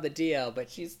 keep it on the DL. But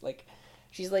she's like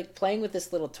playing with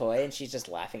this little toy, and she's just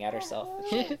laughing at herself.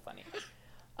 It's really funny.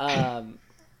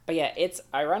 But yeah, it's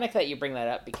ironic that you bring that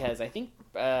up because I think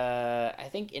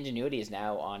Ingenuity is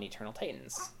now on Eternal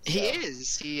Titans. So. He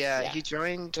is. He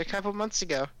joined a couple months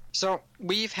ago. So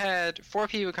we've had 4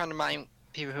 people come to mind,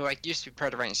 people who used to be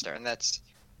part of Rainstar, and that's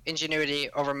Ingenuity,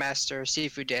 Overmaster,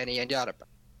 Sifu Danny, and Yadaba.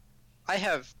 I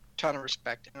have a ton of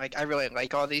respect. And, I really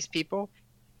like all these people,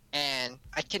 and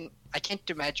I can't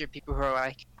imagine people who are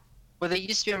like, well, they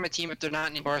used to be on my team, but they're not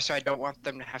anymore, so I don't want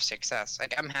them to have success.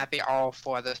 I'm happy all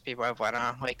 4 of those people have went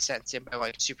on, since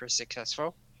they're, super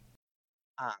successful.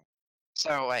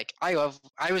 So, I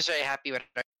was very happy when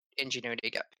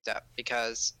Ingenuity got picked up,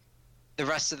 because the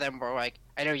rest of them were I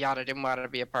know Yada didn't want to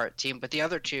be a part of the team, but the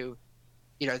other 2,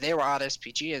 they were on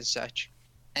SPG and such,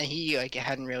 and he,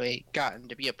 hadn't really gotten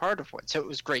to be a part of one, so it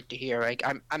was great to hear.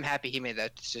 I'm happy he made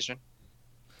that decision.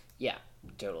 Yeah,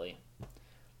 totally.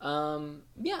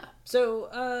 Yeah,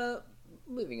 so,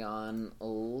 moving on a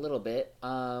little bit,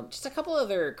 just a couple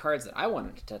other cards that I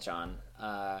wanted to touch on.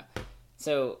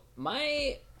 So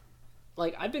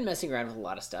I've been messing around with a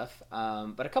lot of stuff,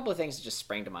 but a couple of things just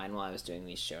sprang to mind while I was doing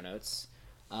these show notes.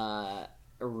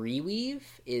 Reweave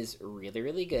is really,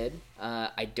 really good.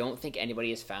 I don't think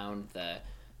anybody has found the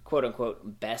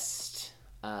quote-unquote best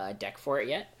deck for it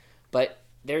yet, but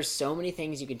there's so many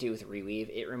things you can do with Reweave.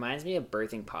 It reminds me of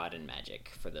Birthing Pod in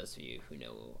Magic, for those of you who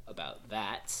know about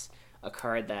that. A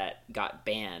card that got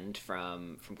banned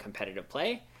from competitive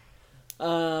play.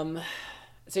 So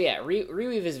yeah,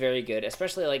 Reweave is very good,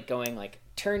 especially going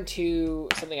turn 2.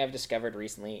 Something I've discovered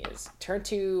recently is turn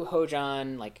 2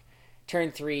 Hojon,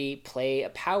 turn 3 play a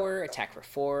power, attack for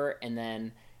 4, and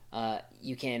then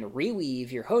you can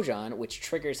Reweave your Hojon, which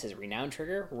triggers his Renown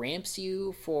trigger, ramps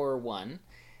you for 1.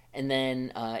 And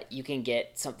then you can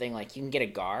get something you can get a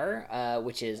Gar,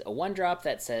 which is a 1-drop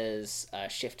that says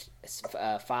shift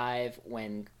 5.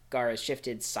 When Gar is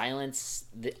shifted, silence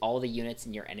all the units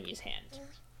in your enemy's hand.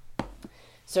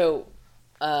 So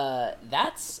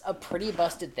that's a pretty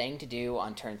busted thing to do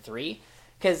on turn 3,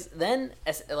 because then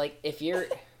if you're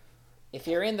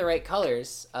in the right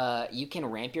colors, you can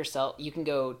ramp yourself. You can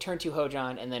go turn 2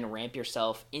 Hojon and then ramp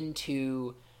yourself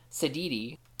into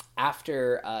Sadidi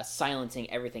after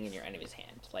silencing everything in your enemy's hand.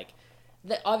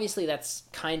 Obviously that's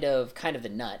kind of the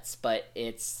nuts, but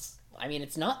it's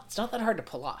not that hard to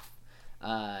pull off.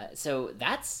 So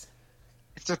that's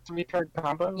it's a 3-card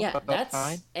combo. Yeah, but that's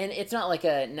fine. And it's not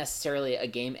necessarily a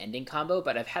game-ending combo,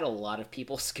 but I've had a lot of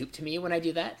people scoop to me when I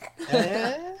do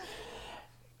that.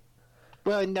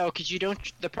 Well, no, because you don't.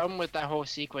 The problem with that whole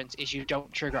sequence is you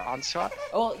don't trigger Onslaught.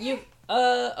 Well, you.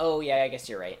 Oh yeah, I guess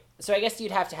you're right. So I guess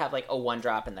you'd have to have a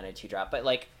 1-drop and then a 2-drop,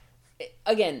 but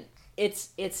again, it's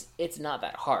not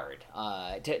that hard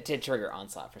to trigger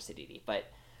Onslaught for Sadidi, but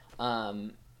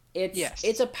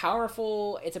it's a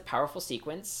powerful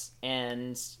sequence,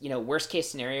 and worst case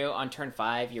scenario on turn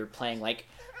 5 you're playing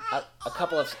a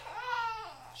couple of.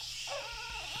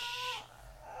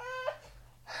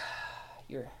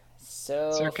 You're so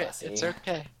it's okay. fussy. It's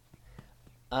okay.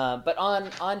 But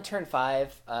on turn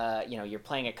 5, you're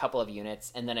playing a couple of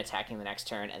units and then attacking the next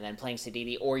turn and then playing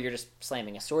Sadidi, or you're just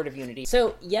slamming a Sword of Unity.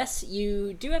 So yes,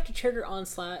 you do have to trigger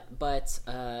Onslaught, but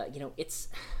it's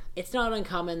not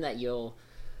uncommon that you'll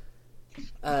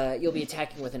be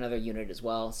attacking with another unit as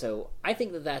well. So I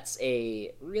think that's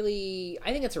a really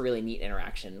neat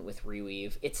interaction with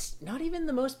Reweave. It's not even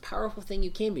the most powerful thing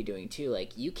you can be doing too.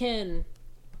 You can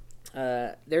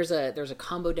there's a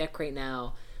combo deck right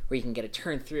now where you can get a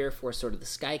turn 3 or 4 Sword of the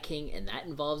Sky King, and that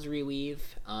involves Reweave,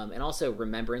 and also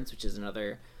Remembrance, which is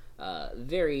another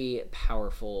very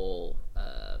powerful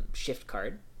shift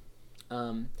card.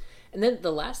 And then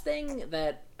the last thing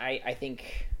that I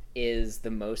think is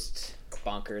the most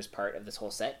bonkers part of this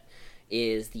whole set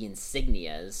is the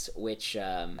insignias, which,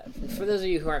 for those of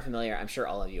you who aren't familiar, I'm sure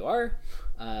all of you are.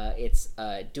 It's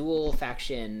dual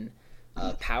faction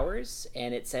powers,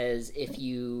 and it says if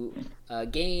you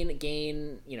gain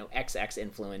XX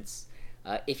influence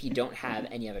if you don't have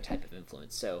any other type of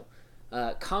influence. So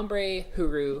Cambrai,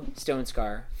 Huru, Stone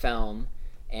Scar, Felm,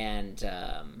 and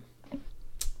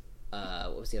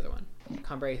what was the other one?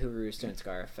 Cambrai, Huru, Stone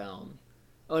Scar, Felm.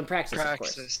 Oh, and Praxis, of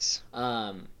course.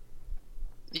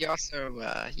 You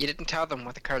also you didn't tell them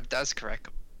what the card does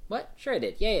correctly. What? Sure I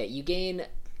did. Yeah. You gain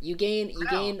You gain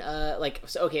like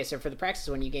so, okay, so for the practice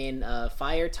one you gain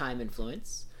fire, time,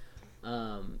 influence.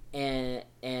 And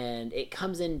it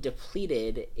comes in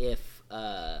depleted if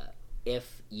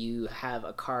you have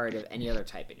a card of any other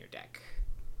type in your deck.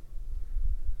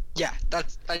 Yeah,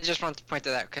 I just wanted to point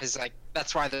that out because like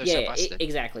that's why they're so busted.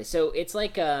 Exactly. So it's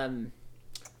like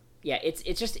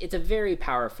it's a very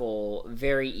powerful,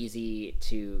 very easy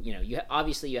to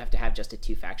obviously you have to have just a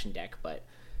 2-faction deck, but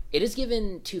it has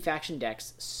given 2-faction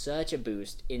decks such a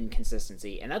boost in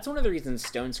consistency, and that's one of the reasons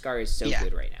Stone Scar is so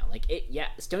good right now. Like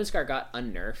Stone Scar got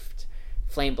unnerfed,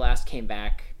 Flame Blast came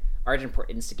back, Argenport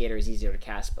Instigator is easier to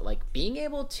cast, but like being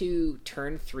able to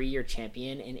turn 3 your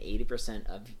champion in 80%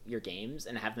 of your games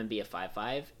and have them be a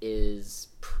 5/5 is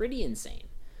pretty insane.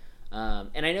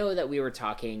 And I know that we were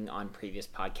talking on previous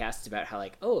podcasts about how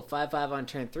like, 5/5 on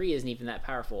turn 3 isn't even that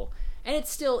powerful. And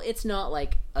it's not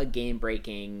like a game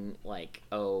breaking, like,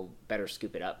 better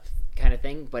scoop it up kind of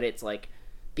thing, but it's like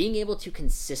being able to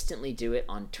consistently do it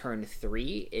on turn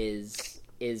 3 is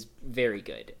very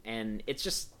good. And it's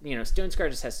just, Stone Scar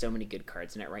just has so many good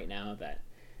cards in it right now that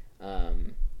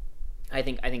I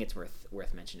think it's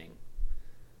worth mentioning.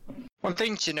 One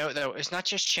thing to note, though, is not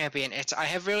just champion. It's I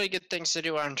have really good things to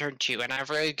do on turn 2, and I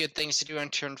have really good things to do on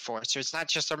turn 4. So it's not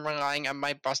just I'm relying on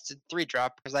my busted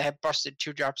 3-drop, because I have busted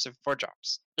 2-drops and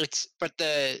 4-drops. But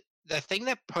the thing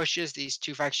that pushes these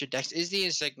 2-faction decks is the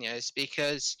insignias,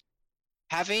 because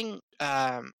having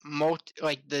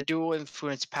the dual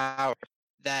influence power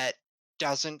that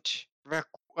doesn't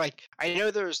I know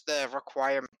there's the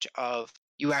requirement of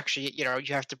you actually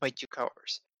you have to play 2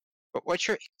 colors, but once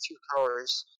you're in 2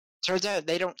 colors. Turns out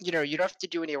they don't, you don't have to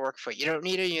do any work for it. You don't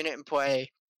need a unit in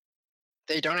play.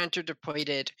 They don't enter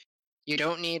depleted. You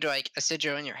don't need, like, a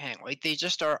sigil in your hand. Like, they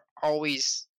just are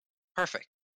always perfect.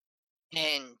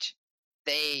 And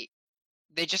they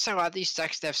just allow these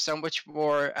decks to have so much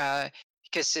more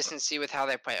consistency with how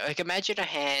they play. Like, imagine a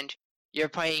hand, you're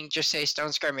playing, just say,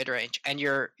 Stone Scar midrange, and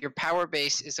your power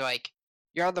base is, like,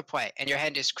 you're on the play, and your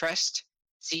hand is Crest,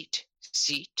 Seat,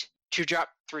 2-drop,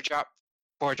 3-drop,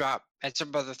 4-drop, and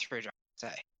some other 3-drop,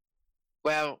 say.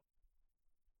 Well,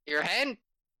 your hand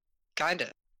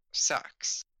kinda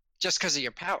sucks, just because of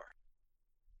your power.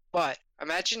 But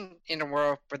imagine in a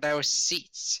world where those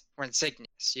seats were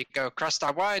insignias. You go Crust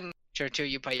on 1, turn 2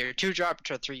 you play your 2-drop,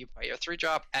 turn 3 you play your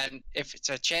 3-drop, and if it's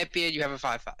a champion, you have a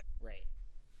 5/5. Right.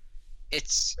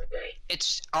 It's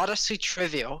honestly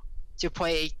trivial to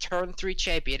play a turn 3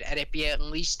 champion and it be at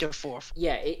least a 4/4.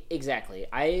 Yeah, exactly.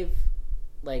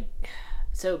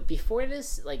 So before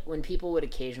this, like when people would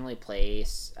occasionally play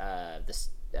this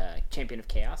Champion of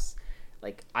Chaos,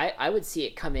 like I would see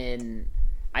it come in.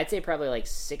 I'd say probably like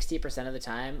 60% of the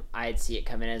time, I'd see it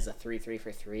come in as a 3/3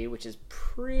 for 3, which is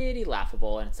pretty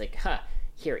laughable. And it's like,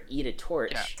 here, eat a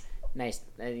torch, nice,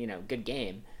 good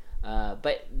game.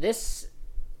 But this,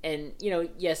 and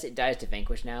yes, it dies to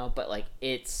Vanquish now, but like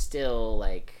it's still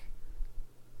like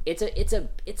it's a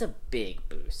big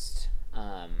boost.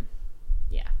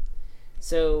 Yeah.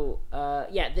 So,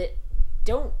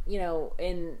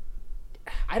 and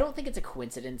I don't think it's a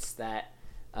coincidence that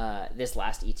this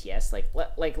last ETS,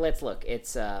 let's look.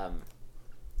 It's so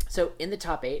in the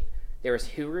top 8 there was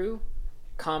Huru,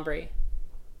 Combre,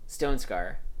 Stone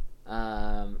Scar,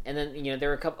 and then there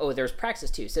were a couple. Oh, there was Praxis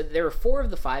too. So there were 4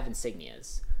 of the 5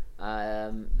 insignias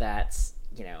that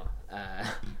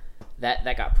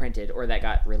got printed or that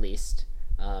got released.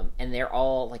 And they're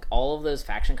all all of those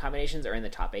faction combinations are in the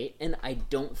top 8, and I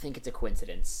don't think it's a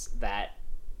coincidence that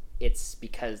it's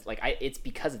because it's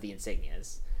because of the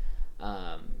insignias.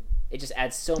 It just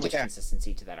adds so much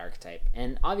consistency to that archetype,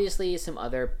 and obviously some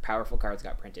other powerful cards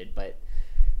got printed, but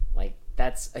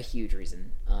that's a huge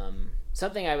reason.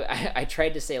 Something I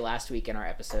tried to say last week in our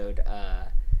episode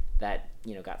that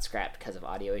got scrapped because of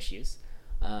audio issues.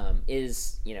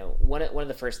 Is one of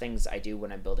the first things I do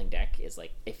when I'm building deck is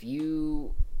if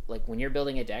you when you're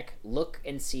building a deck, look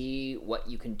and see what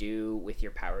you can do with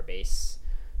your power base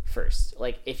first.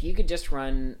 If you could just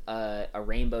run a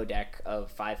rainbow deck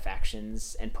of 5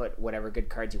 factions and put whatever good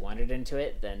cards you wanted into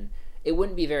it, then it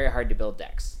wouldn't be very hard to build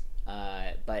decks.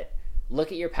 But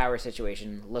look at your power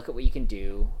situation, look at what you can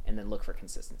do, and then look for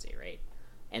consistency, right?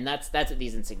 And that's what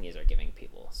these insignias are giving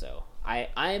people. So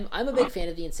I'm a big fan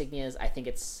of the insignias. I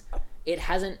think it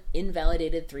hasn't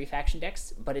invalidated 3 faction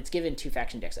decks, but it's given 2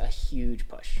 faction decks a huge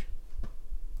push.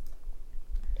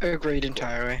 Agreed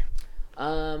entirely.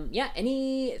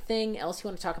 Anything else you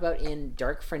want to talk about in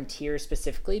Dark Frontier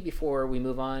specifically before we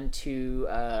move on to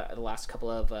the last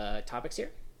couple of topics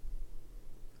here?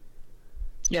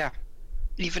 Yeah.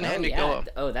 Even-handed Golem.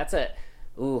 Oh, that's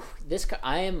Ooh,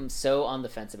 I am so on the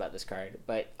fence about this card,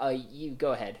 but you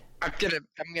go ahead. I'm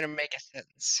gonna make a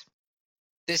sentence.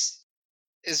 This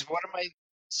is one of my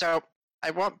so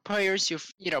I want players who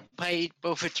played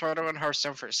both Eternal and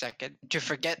Hearthstone for a second to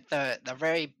forget the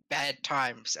very bad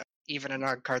times of even and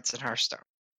odd cards in Hearthstone.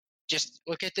 Just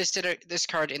look at this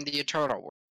card in the Eternal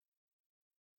world.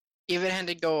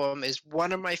 Even-handed Golem is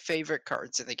one of my favorite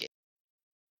cards in the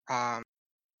game.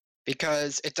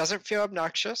 Because it doesn't feel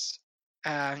obnoxious.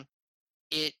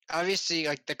 It obviously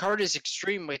the card is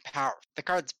extremely powerful. The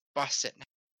card's busted,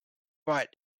 but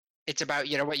it's about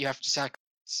what you have to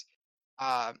sacrifice,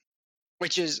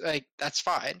 which is that's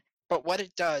fine. But what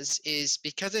it does is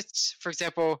because it's, for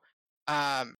example,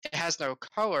 it has no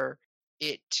color.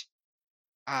 It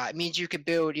means you could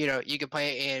build. You could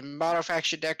play it in mono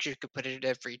faction decks. You could put it in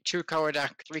every 2-color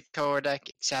deck, 3-color deck,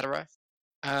 etc.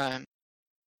 And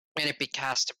it be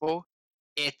castable.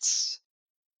 It's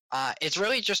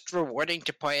really just rewarding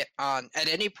to play it on at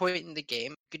any point in the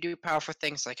game. You can do powerful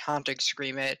things like Haunting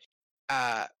Scream It,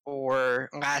 or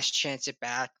Last Chance at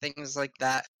Bat, things like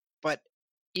that. But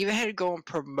even had to go and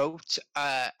promote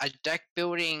a deck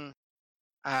building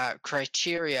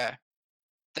criteria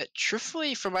that,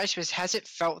 truthfully, from my experience, hasn't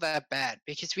felt that bad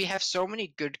because we have so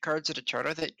many good cards at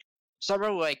Eternal that some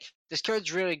are like, this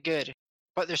card's really good,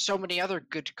 but there's so many other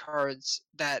good cards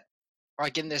that,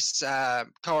 like in this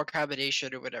color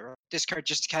combination or whatever, this card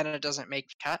just kind of doesn't make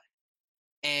the cut.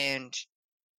 And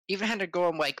even had to go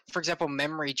on, for example,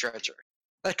 Memory Dredger.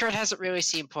 That card hasn't really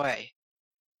seen play.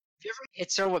 Have you ever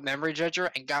hit someone with Memory Dredger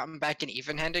and gotten back an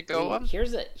even-handed Golem?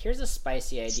 Here's a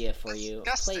spicy idea for you.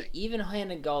 Disgusting. Play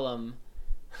even-handed Golem,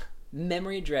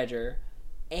 Memory Dredger,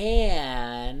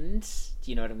 and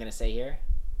do you know what I'm gonna say here?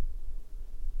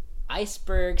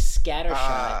 Iceberg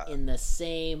Scattershot in the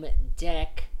same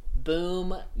deck.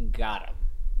 Boom, got him.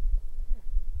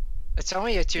 It's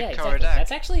only a 2-color exactly. deck.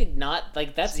 That's actually not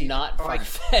that's not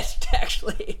far-fetched,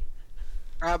 actually.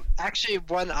 Actually,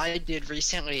 one I did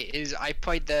recently is I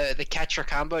played the Catcher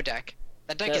combo deck.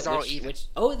 That deck is all even.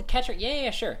 The Catcher,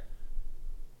 yeah, sure.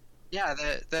 Yeah,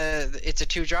 it's a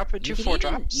 2-drop and 2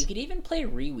 4-drops. You could even play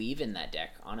Reweave in that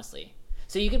deck, honestly.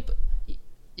 So you could.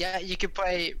 Yeah, you could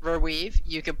play Reweave.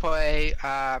 You could play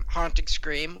Haunting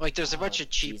Scream. There's a bunch of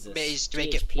cheap ways to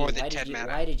make it more than 10 mana.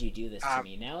 Why did you do this to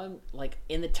me? Now I'm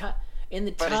in the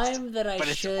time that I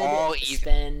should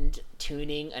spend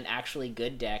tuning an actually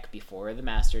good deck before the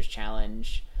Masters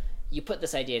Challenge. You put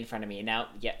this idea in front of me, and now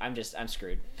I'm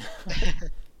screwed.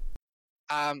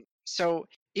 So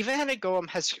even-handed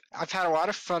Golem I've had a lot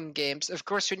of fun games. Of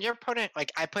course, when your opponent,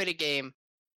 I played a game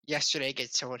yesterday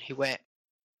against someone who went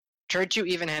turn 2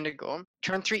 even-handed Golem,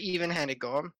 turn 3 even-handed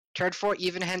Golem, turn 4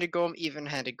 even-handed Golem,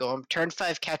 even-handed Golem, turn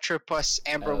 5 Catcher plus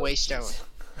Amber Waystone.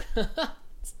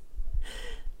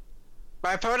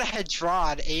 My opponent had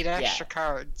drawn 8 extra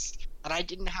cards, and I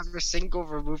didn't have a single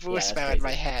removal spell in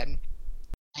my hand.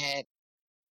 And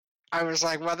I was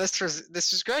like, well, this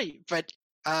was great, but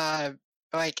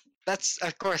that's,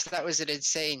 of course, that was an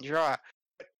insane draw.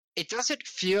 But it doesn't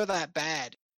feel that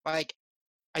bad.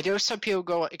 I know some people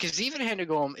go, because even-handed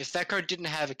Golem, if that card didn't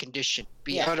have a condition,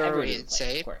 be utterly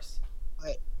insane. Of course.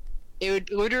 But it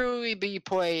would literally be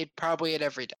played probably in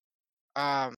every deck.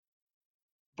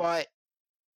 But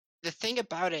the thing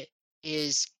about it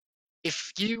is,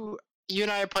 if you and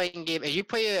I are playing a game, and you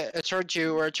play a turn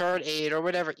 2 or a turn 8 or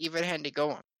whatever, even-handed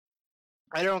Golem,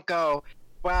 I don't go,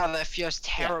 wow, that feels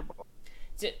terrible.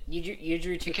 So you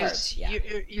drew 2 cards. Yeah.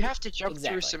 You have to jump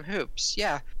through some hoops.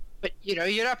 Yeah. But,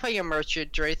 you're not playing a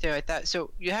merchant or anything like that, so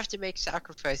you have to make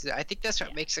sacrifices. I think that's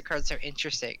what makes the card so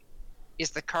interesting, is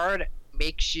the card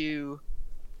makes you,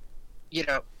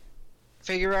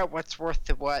 figure out what's worth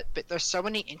the what, but there's so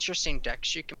many interesting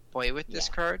decks you can play with this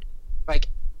card.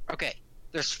 Okay,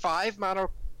 there's 5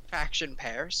 mono faction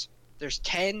pairs, there's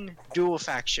 10 dual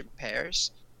faction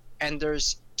pairs, and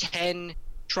there's 10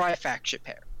 tri-faction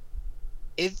pairs.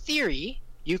 In theory,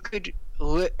 you could...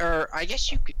 or I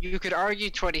guess you could argue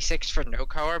 26 for no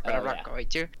color, but I'm not going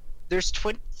to. There's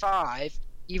 25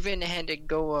 even-handed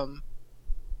Golem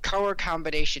color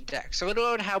combination decks. So let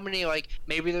alone how many,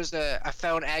 maybe there's a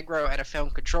Felon aggro and a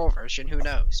Felon control version, who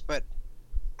knows. But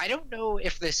I don't know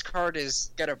if this card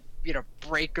is gonna,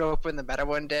 break open the meta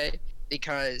one day,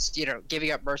 because,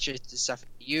 giving up merchants is stuff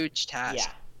a huge task.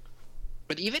 Yeah.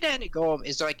 But even-handed Golem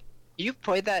is you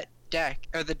play that deck,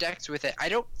 or the decks with it, I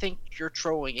don't think you're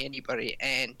trolling anybody,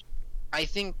 and I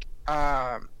think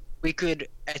we could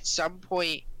at some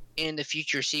point in the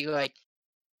future see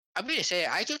I'm gonna say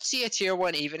I could see a tier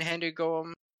 1 even-handed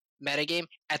Golem metagame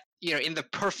at in the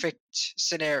perfect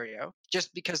scenario,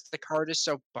 just because the card is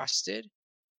so busted.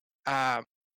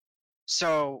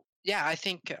 So yeah, I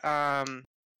think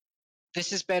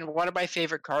this has been one of my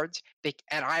favorite cards,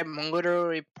 and I'm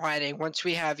literally planning once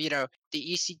we have the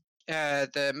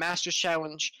the Masters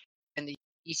Challenge and the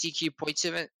ECQ points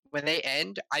event when they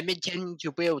end. I'm intending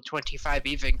to build 25 I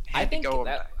even-handed think golem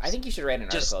that I decks think you should write an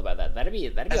just article about that. That'd be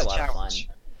as a a lot of fun. challenge.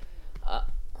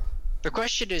 The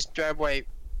question is, do I write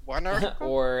one article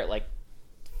Or like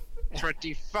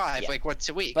 25, Yeah. like once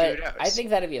a week? But Who knows? I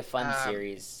think that'd be a fun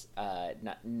series.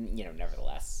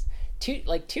 Nevertheless,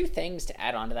 two things to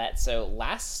add on to that. So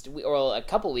a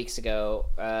couple weeks ago,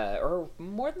 or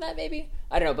more than that, maybe,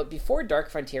 I don't know. But before Dark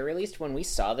Frontier released, when we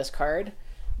saw this card,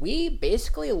 we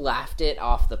basically laughed it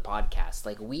off the podcast.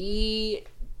 Like, we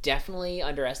definitely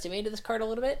underestimated this card a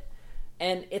little bit,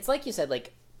 and it's like you said,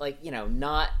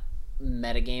 not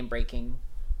metagame breaking,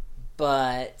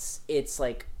 but it's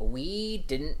like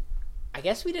I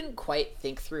guess we didn't quite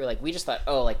think through. Like, we just thought,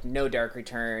 oh, like, no Dark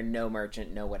Return, no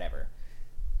Merchant, no whatever.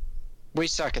 We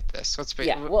suck at this. Let's be.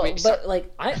 Yeah, well, but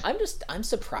like, I'm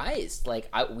surprised. Like,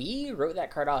 we wrote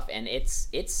that card off, and it's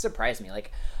surprised me.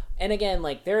 Like, and again,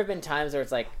 like, there have been times where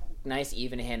it's like nice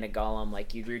even-handed golem,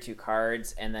 like you drew 2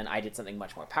 cards, and then I did something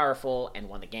much more powerful and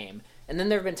won the game. And then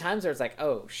there have been times where it's like,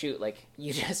 oh shoot, like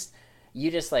you just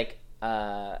like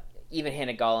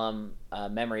even-handed golem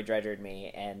memory dredgered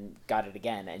me and got it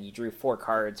again, and you drew 4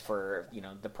 cards for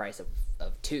the price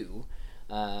of 2,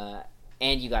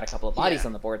 and you got a couple of bodies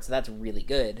on the board, so that's really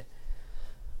good.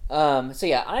 So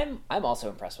yeah, I'm also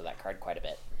impressed with that card quite a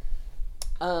bit.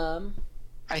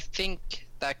 I think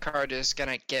that card is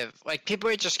gonna give, like, people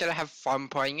are just gonna have fun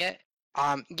playing it.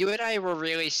 You and I were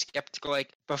really skeptical,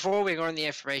 like, before we learned the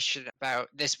information about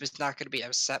this was not going to be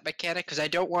a set mechanic, because I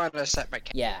don't want a set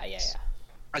mechanic. Yeah.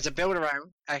 As a build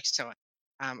around, excellent.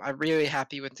 I'm really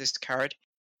happy with this card.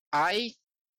 The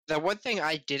one thing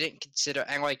I didn't consider,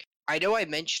 and like, I know I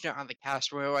mentioned it on the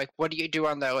cast, where like, what do you do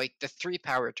on the 3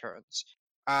 power turns?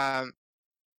 And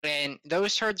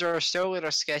those turns are still a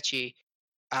little sketchy.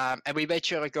 And we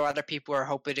mentioned like a lot of people are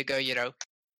hoping to go,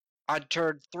 on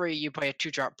turn 3 you play a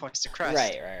 2-drop plus the crest.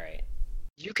 Right.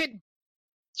 You could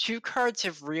 2 cards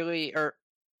have really, or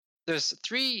there's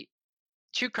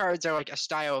 2 cards are like a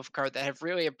style of card that have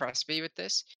really impressed me with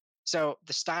this. So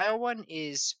the style one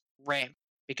is ramp,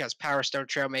 because Power Stone,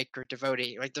 Trailmaker,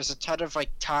 Devotee. Like, there's a ton of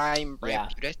like time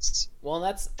ramp units. Well,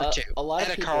 that's a lot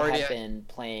of people have been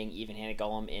playing even-handed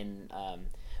golem in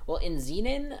in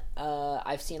Xenon,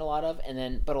 I've seen a lot of, and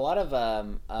then but a lot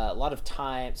of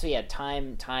time. So yeah,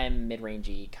 time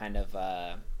mid-rangey kind of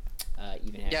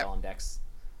even-handed golem decks.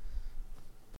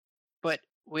 But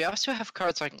we also have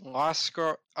cards like Lost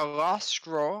Scroll,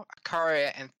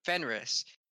 Akaria, and Fenris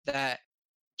that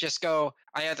just go,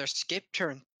 I either skip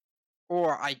turn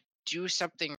or I do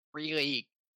something really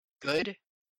good.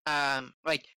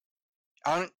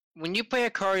 When you play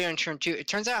Akaria on turn 2, it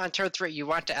turns out on turn 3 you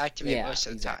want to activate most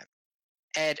of the time.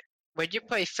 And when you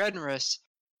play Fenris,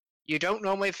 you don't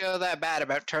normally feel that bad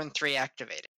about turn 3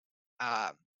 activating.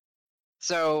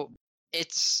 So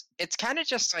it's kind of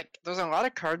just like, there's a lot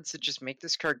of cards that just make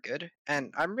this card good,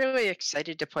 and I'm really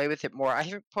excited to play with it more.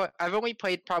 I've only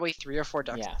played probably 3 or 4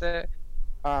 decks with it,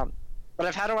 but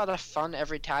I've had a lot of fun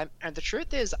every time. And the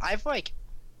truth is, I've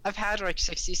had like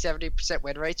 60-70%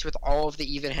 win rates with all of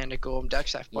the even-handed golem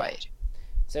decks I've played.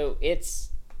 So it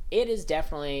is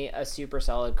definitely a super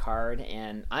solid card,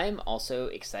 and I'm also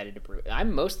excited to brew.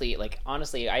 I'm mostly, like,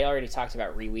 honestly, I already talked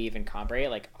about Reweave and Combre.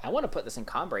 Like, I want to put this in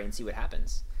Combre and see what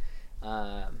happens.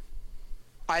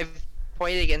 I've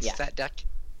played against that deck.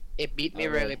 It beat me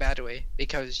really badly,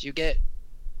 because you get,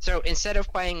 so instead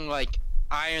of playing like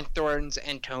Iron Thorns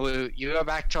and Tolu, you go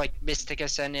back to like Mystic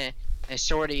Ascendant and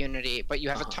Sword of Unity, but you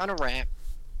have a ton of ramp.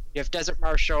 You have Desert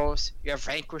Marshals, you have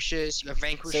Vanquishes, you have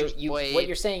Vanquishes Blade. What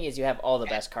you're saying is you have all the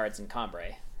best cards in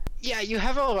Combre. Yeah, you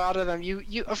have a lot of them. You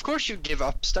of course you give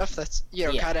up stuff. That's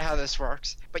kind of how this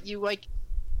works. But you like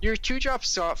your 2-drop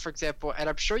slot, for example, and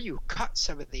I'm sure you cut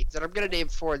some of these, and I'm gonna name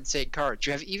 4 insane cards.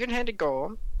 You have Even-Handed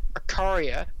Golem,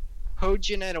 Akaria,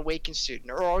 Hojin, and Awakened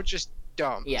Student are all just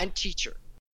dumb, and Teacher.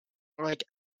 Like,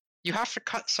 you have to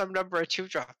cut some number of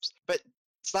 2-drops, but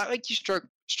it's not like you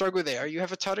struggle there. You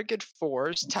have a ton of good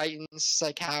 4s, Titans,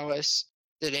 Psychalis,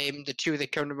 to name the 2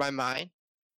 that come to my mind.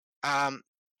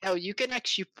 Hell, you can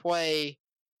actually play,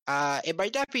 it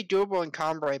might not be doable in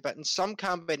Combre, but in some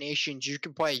combinations you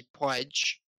can play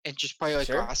Pledge and just play like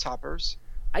Grasshoppers.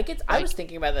 I was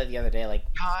thinking about that the other day, like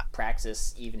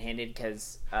Praxis even-handed,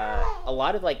 because a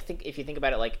lot of if you think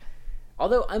about it, like,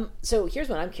 so here's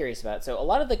what I'm curious about. So a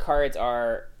lot of the cards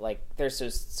are like, there's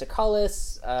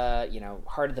Psychalis,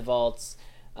 Heart of the Vaults,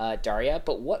 Daria.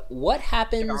 But what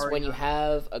happens when you Daria.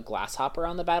 have a Glasshopper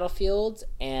on the battlefield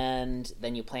and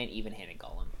then you play an even-handed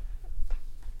Golem?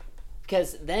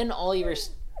 Because then all your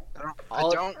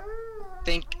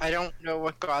I don't know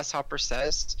what Grasshopper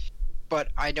says, but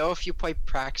I know if you play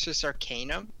Praxis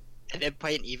Arcanum and then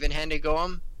play an even-handed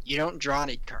Golem, you don't draw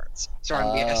any cards. So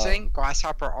I'm guessing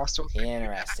Grasshopper also.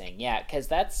 Interesting, yeah, because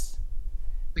that's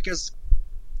Because,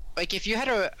 like, if you had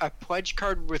a pledge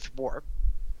card with Warp,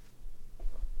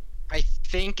 I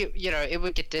think it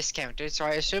would get discounted. So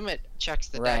I assume it checks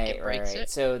the deck and breaks it.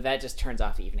 So that just turns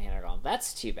off even-handed Golem.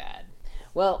 That's too bad.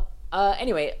 Well.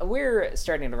 Anyway, we're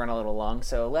starting to run a little long,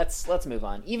 so let's move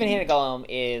on. Even-handed Golem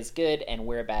is good, and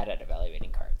we're bad at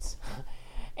evaluating cards.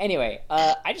 Anyway,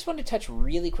 I just wanted to touch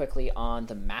really quickly on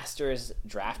the Masters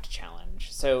Draft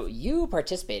Challenge. So you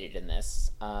participated in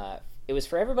this. It was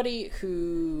for everybody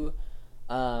who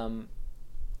made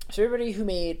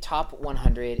top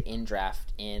 100 in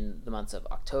draft in the months of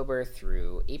October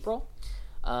through April.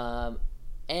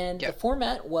 And the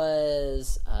format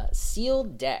was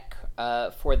sealed deck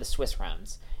for the Swiss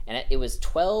rounds. And it was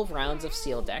 12 rounds of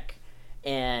sealed deck.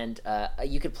 And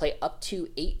you could play up to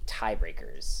 8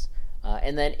 tiebreakers.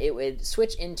 And then it would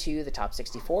switch into the top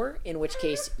 64, in which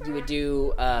case you would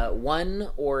do 1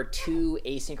 or 2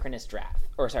 synchronous drafts.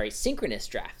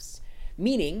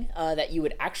 Meaning that you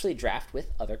would actually draft with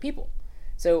other people.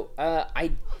 So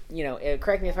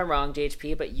correct me if I'm wrong,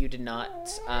 JHP, but you did not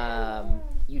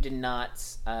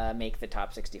make the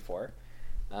top 64,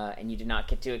 and you did not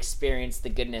get to experience the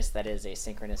goodness that is a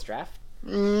synchronous draft.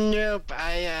 Nope,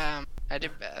 I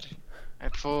did bad. My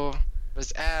pool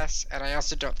was ass, and I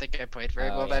also don't think I played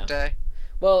very well that day.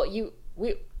 Well,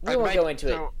 we won't go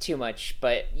into it too much,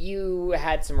 but you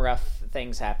had some rough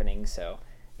things happening, so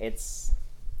it's.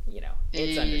 It's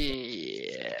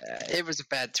yeah, it was a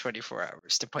bad 24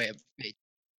 hours to play a big,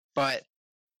 but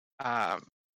I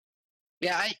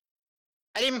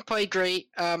didn't play great.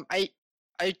 I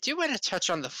do want to touch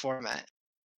on the format.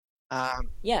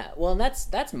 Well, and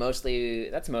that's mostly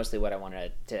what I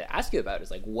wanted to ask you about is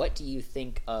like, what do you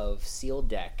think of sealed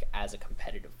deck as a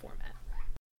competitive format?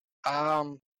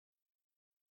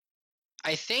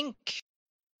 I think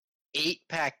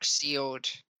 8-pack sealed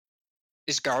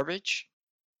is garbage.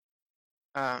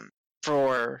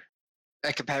 For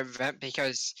a competitive event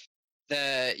because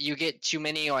you get too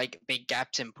many like big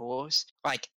gaps in pools.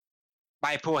 Like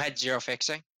my pool had 0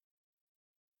 fixing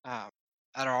at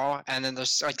all, and then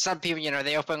there's like some people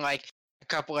they open like a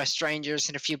couple of strangers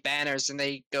and a few banners and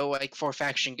they go like 4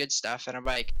 faction good stuff, and I'm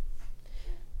like,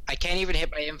 I can't even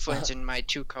hit my influence in my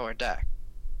 2-color deck.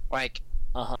 Like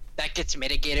that gets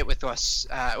mitigated with less.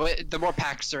 The more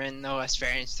packs are in, the less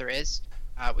variance there is,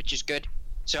 which is good.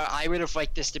 So I would have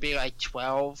liked this to be like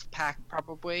 12-pack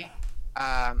probably. Which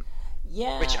I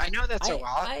know that's a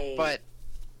lot, but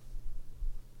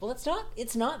well,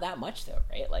 it's not that much though,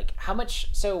 right? Like how much?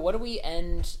 So what do we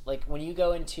end like when you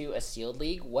go into a sealed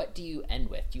league? What do you end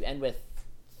with? Do you end with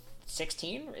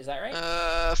 16? Is that right?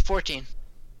 14.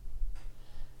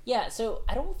 Yeah. So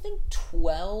I don't think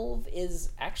 12 is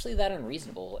actually that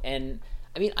unreasonable, and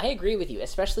I mean, I agree with you,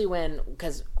 especially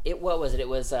because what was it? It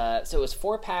was so it was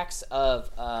 4 packs of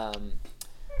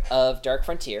Dark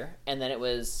Frontier, and then it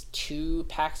was 2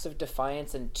 packs of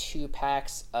Defiance and 2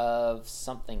 packs of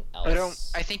something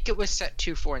else. I think it was set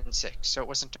 2, 4, and 6, so it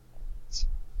wasn't.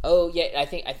 Oh yeah, I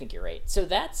think you're right. So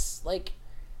that's like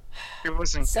it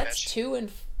wasn't sets good.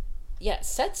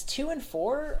 Sets 2 and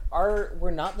 4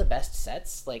 were not the best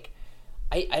sets. Like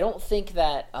I don't think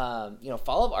that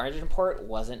Fall of Argenport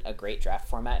wasn't a great draft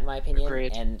format in my opinion.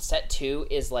 Agreed. And set 2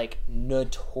 is like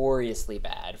notoriously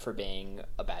bad for being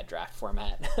a bad draft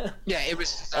format. Yeah, it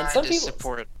was designed to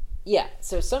support it. Yeah,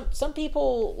 so some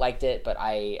people liked it, but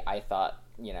I thought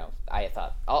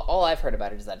all I've heard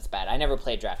about it is that it's bad. I never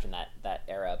played draft in that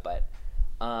era, but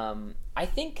I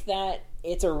think that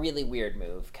it's a really weird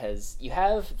move because you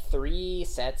have 3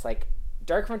 sets like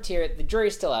Dark Frontier. The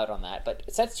jury's still out on that, but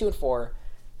sets 2 and 4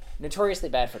 notoriously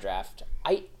bad for draft.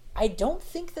 I don't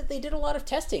think that they did a lot of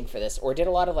testing for this or did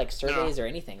a lot of like surveys or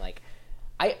anything. Like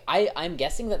I'm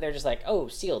guessing that they're just like, oh,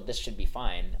 sealed, this should be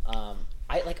fine.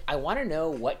 I want to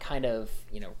know what kind of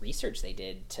research they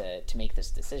did to make this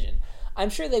decision.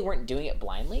 I'm sure they weren't doing it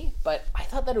blindly, but I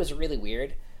thought that it was really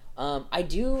weird. I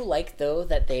do like though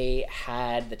that they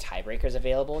had the tiebreakers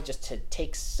available just to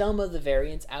take some of the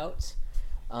variance out.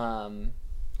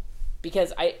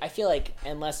 Because I feel like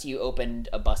unless you opened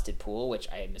a busted pool, which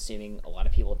I am assuming a lot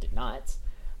of people did not,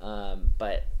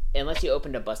 but unless you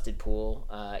opened a busted pool,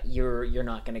 you're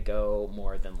not going to go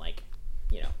more than like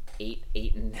 8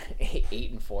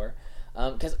 and 4.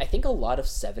 because I think a lot of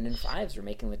 7 and 5s were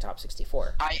making the top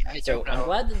 64. I So don't know I'm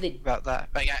glad that they. about that.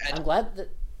 Like, I'm glad that.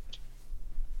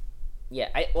 Yeah,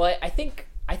 I think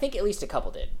at least a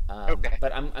couple did. Okay.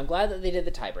 But I'm glad that they did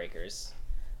the tiebreakers.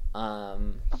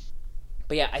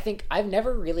 But yeah, I think I've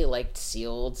never really liked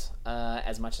sealed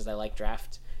as much as I like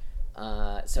draft.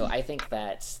 So I think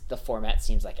that the format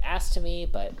seems like ass to me,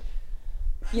 but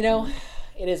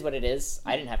it is what it is.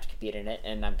 I didn't have to compete in it,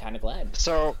 and I'm kind of glad.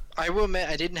 So I will admit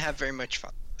I didn't have very much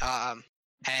fun.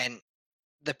 And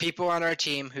the people on our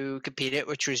team who competed,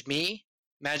 which was me,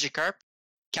 Magikarp,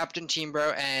 Captain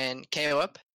Teambro, and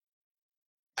Caleb,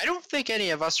 I don't think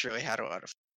any of us really had a lot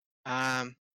of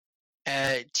fun.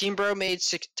 Teambro made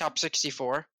top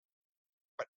 64,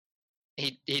 but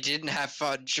he didn't have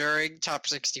fun during top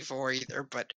 64 either.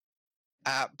 But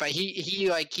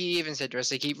he even said to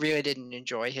us like he really didn't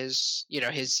enjoy his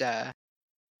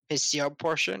sealed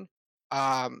portion.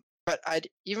 But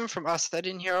even from us that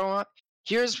didn't hear a lot.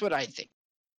 Here's what I think: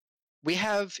 we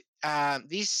have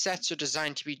these sets are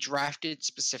designed to be drafted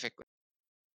specifically,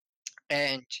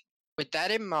 and with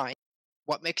that in mind,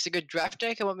 what makes a good draft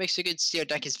deck and what makes a good sealed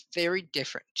deck is very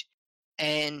different.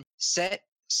 And set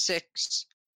 6,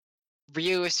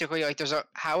 realistically, like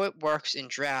how it works in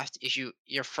draft is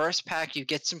your first pack you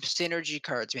get some synergy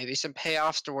cards, maybe some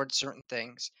payoffs towards certain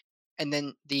things, and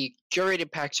then the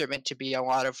curated packs are meant to be a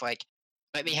lot of like,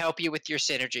 let me help you with your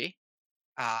synergy.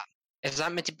 It's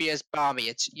not meant to be as bomby.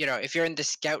 It's if you're in the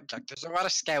scout deck, there's a lot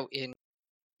of scout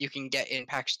you can get in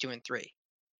packs 2 and 3.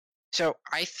 So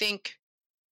I think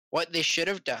what they should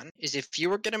have done is if you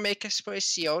were going to make us play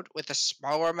sealed with a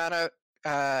smaller amount of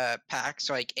packs,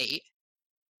 like 8,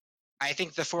 I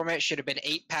think the format should have been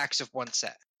 8 packs of one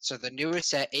set. So the newest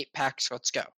set, 8 packs,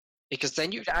 let's go. Because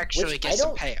then you'd actually get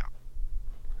some payout.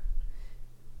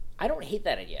 I don't hate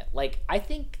that idea. Like, I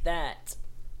think that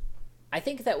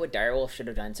what Direwolf should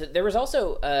have done. So there was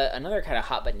also another kind of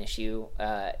hot button issue.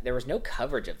 There was no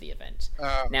coverage of the event.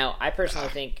 Now, I personally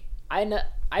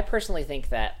think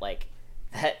that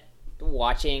that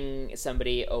watching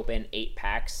somebody open 8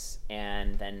 packs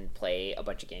and then play a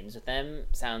bunch of games with them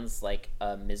sounds like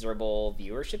a miserable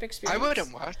viewership experience. I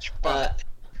wouldn't watch, but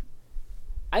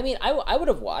I mean, I would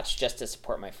have watched just to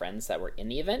support my friends that were in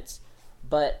the event.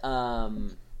 But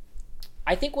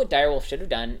I think what Direwolf should have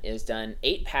done is done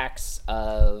 8 packs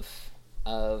of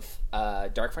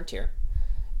Dark Frontier,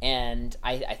 and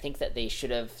I think that they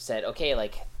should have said, okay,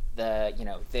 like they're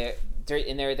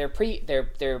in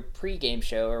their pre-game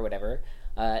show or whatever,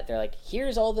 they're like,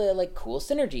 here's all the like cool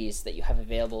synergies that you have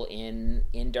available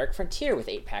in Dark Frontier with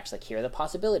 8 packs. Like, here are the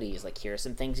possibilities. Like, here are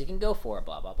some things you can go for.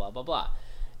 Blah blah blah blah blah.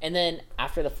 And then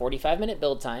after the 45-minute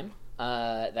build time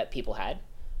that people had,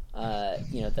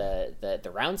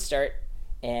 the rounds start,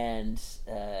 and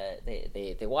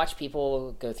they watch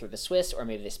people go through the Swiss, or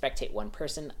maybe they spectate one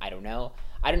person. I don't know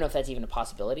if that's even a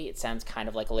possibility. It sounds kind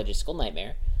of like a logistical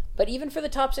nightmare. But even for the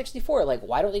top 64, like,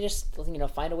 why don't they just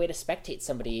find a way to spectate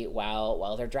somebody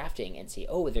while they're drafting and see,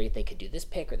 oh, they could do this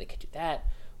pick or they could do that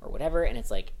or whatever. And it's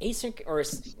like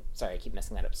sorry, I keep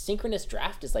messing that up. Synchronous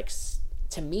draft is like,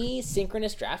 to me,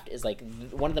 synchronous draft is like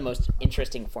one of the most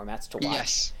interesting formats to watch.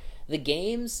 Yes. The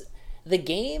games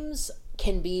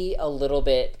can be a little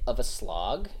bit of a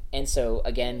slog, and so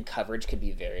again, coverage could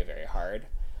be very, very hard.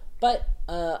 But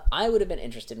I would have been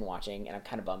interested in watching, and I'm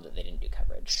kind of bummed that they didn't do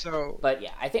coverage. So, but yeah,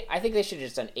 I think they should have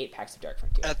just done 8 packs of Dark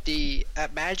Frontier.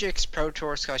 At Magic's Pro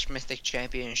Tour / Mythic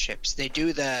Championships, they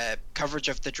do the coverage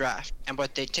of the draft, and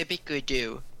what they typically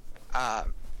do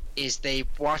is they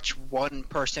watch one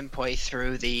person play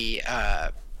through the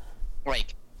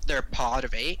their pod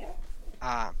of 8.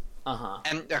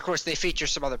 And of course they feature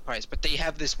some other players, but they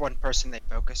have this one person they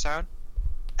focus on.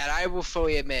 And I will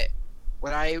fully admit,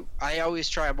 when I always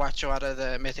try and watch a lot of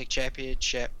the Mythic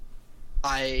Championship,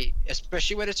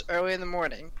 especially when it's early in the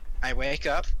morning, I wake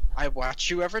up, I watch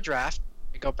whoever draft,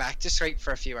 I go back to sleep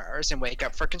for a few hours, and wake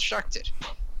up for Constructed.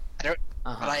 But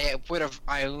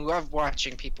I love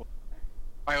watching people.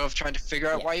 I love trying to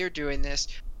figure out why you're doing this,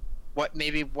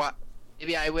 maybe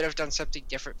I would have done something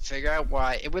different, figure out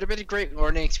why. It would have been a great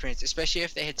learning experience, especially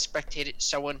if they had spectated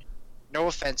someone, no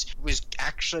offense, who was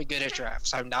actually good at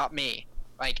drafts. I'm not me.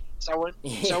 Like, someone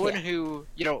who,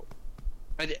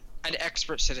 an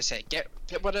expert, so to say. Get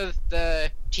one of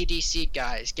the TDC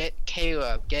guys, get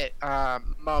Caleb, get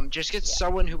just get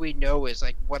someone who we know is,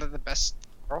 like, one of the best.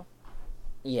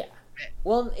 Yeah.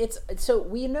 Well, so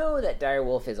we know that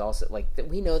Direwolf is also, like,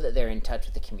 we know that they're in touch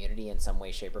with the community in some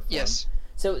way, shape, or form. Yes.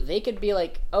 So they could be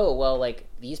like, oh, well, like,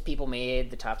 these people made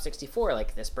the top 64.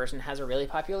 Like, this person has a really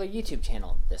popular YouTube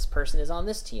channel. This person is on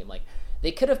this team. Like,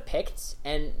 they could have picked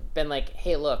and been like,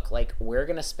 hey, look, like, we're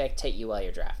gonna spectate you while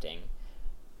you're drafting.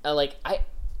 Like,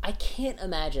 I can't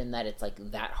imagine that it's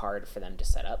like that hard for them to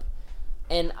set up.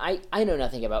 And I know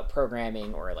nothing about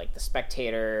programming or like the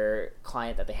spectator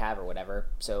client that they have or whatever,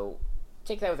 so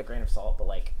take that with a grain of salt. But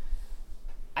like,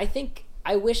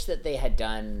 I wish that they had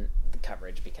done the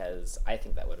coverage, because I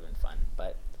think that would have been fun.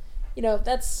 But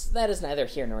that is neither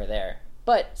here nor there.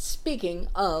 But speaking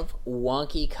of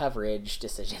wonky coverage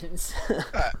decisions,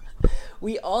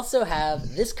 we also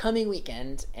have this coming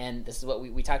weekend, and this is what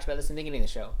we talked about this in the beginning of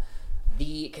the show,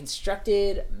 the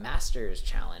Constructed Masters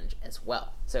Challenge as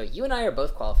well. So you and I are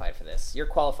both qualified for this. You're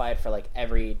qualified for like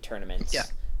every tournament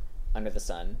under the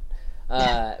sun.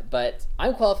 But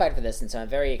I'm qualified for this, and so I'm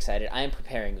very excited. I am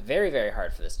preparing very, very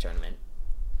hard for this tournament.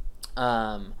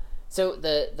 So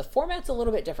the format's a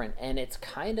little bit different, and it's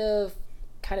kind of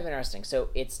interesting. So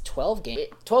it's 12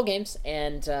 games,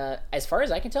 and as far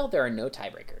as I can tell, there are no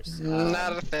tiebreakers.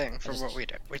 Not a thing for what we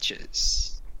do, which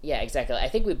is... Yeah, exactly. I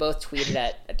think we both tweeted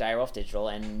at Direwolf Digital,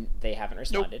 and they haven't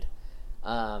responded.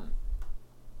 Nope.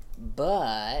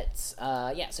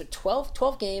 So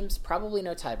 12 games, probably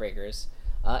no tiebreakers.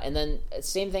 And then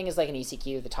same thing as like an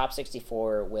ECQ, the top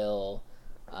 64 will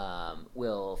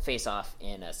face off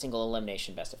in a single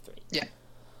elimination best of 3. Yeah.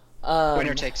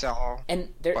 Winner takes all. And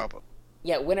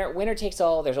winner takes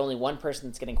all. There's only one person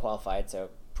that's getting qualified, so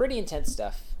pretty intense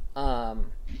stuff.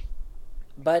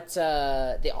 But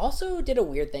they also did a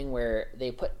weird thing where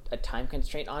they put a time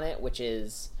constraint on it, which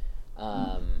is,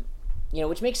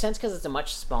 which makes sense because it's a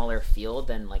much smaller field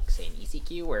than, like, say, an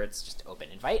ECQ, where it's just open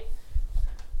invite.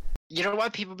 You know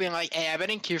what? People being like, hey, I've been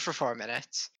in queue for 4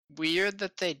 minutes. Weird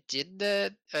that they did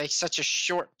that such a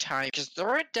short time, because there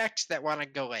are decks that want to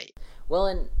go late. Well,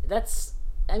 and that's,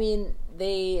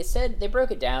 they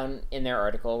broke it down in their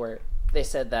article where they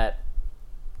said that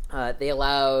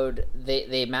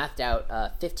they mathed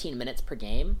out 15 minutes per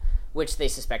game, which they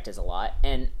suspect is a lot.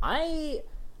 And I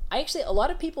actually, a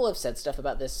lot of people have said stuff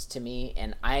about this to me,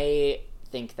 and I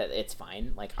think that it's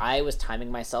fine. Like, I was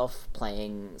timing myself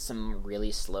playing some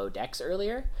really slow decks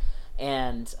earlier,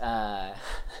 and I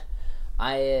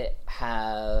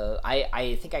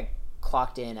think I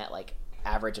clocked in at like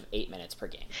average of 8 minutes per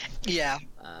game. Yeah.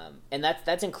 And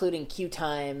that's including queue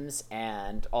times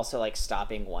and also like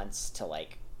stopping once to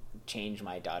like change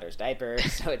my daughter's diaper.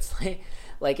 So it's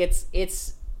like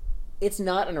it's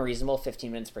not unreasonable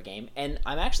 15 minutes per game, and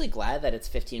I'm actually glad that it's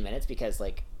 15 minutes, because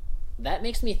like that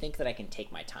makes me think that I can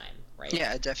take my time, right?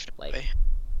 Yeah, definitely. Like,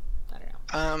 I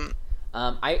don't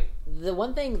know. The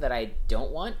one thing that I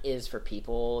don't want is for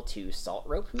people to salt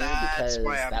rope me, because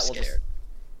why I'm that will scared.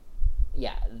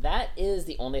 That is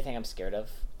the only thing I'm scared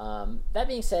of. That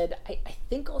being said, I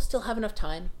think I'll still have enough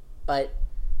time, but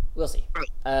we'll see.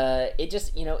 It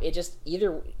just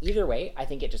either way, I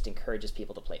think it just encourages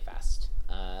people to play fast.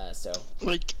 So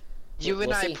like, you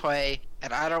and I play,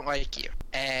 and I don't like you,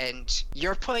 and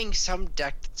you're playing some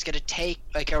deck that's gonna take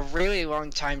like a really long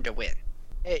time to win.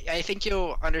 I think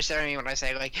you'll understand me when I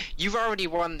say, like, you've already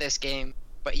won this game,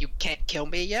 but you can't kill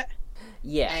me yet.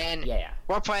 Yeah. And yeah.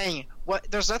 we're playing.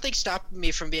 There's nothing stopping me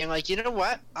from being like, you know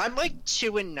what? I'm like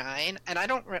 2-9, and I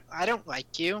don't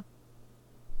like you.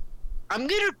 I'm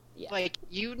gonna like,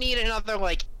 you need another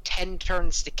like 10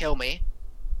 turns to kill me.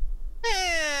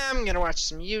 I'm gonna watch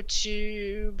some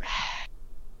YouTube.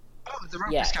 Oh, the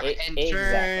rope is coming. And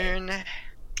turn. Exactly.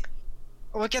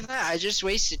 Look at that! I just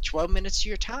wasted 12 minutes of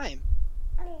your time.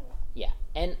 Yeah,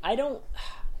 and I don't.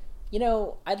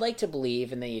 I'd like to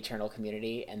believe in the eternal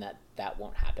community, and that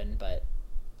won't happen, but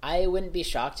I wouldn't be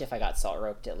shocked if I got salt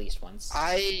roped at least once.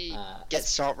 I get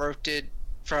salt roped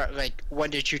for like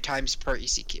 1 to 2 times per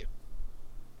ECQ.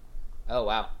 Oh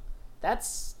wow,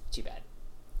 that's too bad.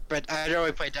 But I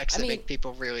only play decks that make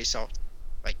people really salt,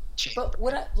 like, change. But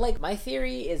my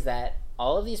theory is that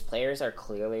all of these players are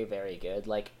clearly very good.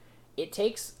 Like, it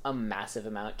takes a massive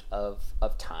amount of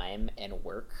time and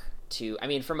work to,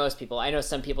 for most people. I know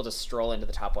some people just stroll into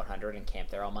the top 100 and camp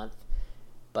there all month,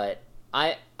 but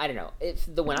I don't know.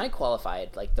 When I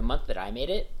qualified, like the month that I made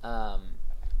it,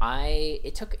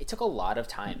 it took a lot of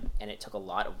time, and it took a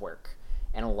lot of work.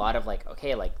 And a lot of like,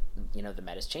 okay, like, the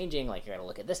meta's changing, like, I gotta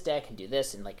look at this deck and do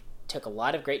this, and like, took a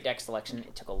lot of great deck selection.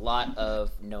 It took a lot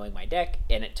of knowing my deck,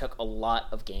 and it took a lot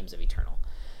of games of Eternal.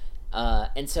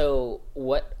 And so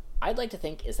what I'd like to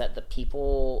think is that the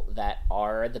people that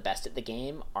are the best at the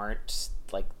game aren't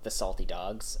like the salty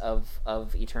dogs of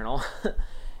Eternal.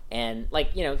 And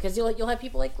like, because you'll have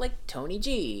people like Tony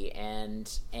G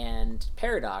and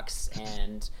Paradox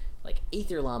and like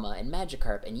Aether Llama and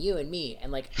Magikarp and you and me,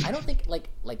 and like, I don't think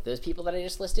like those people that I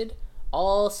just listed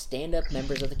all stand-up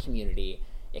members of the community,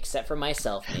 except for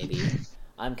myself, maybe.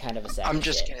 I'm kind of a sack I'm of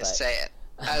just shit, gonna but... say it.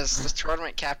 As the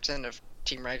tournament captain of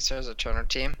Team Regulars, a tournament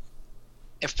team,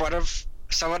 if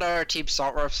someone on our team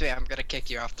salt ropes me, I'm gonna kick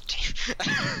you off the team.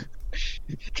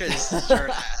 Because you're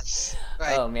an ass.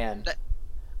 Like, oh man,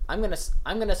 I'm gonna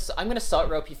salt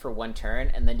rope you for one turn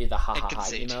and then do the ha ha ha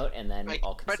emote and then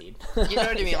I'll concede. You know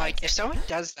what I mean? Yeah, like, if someone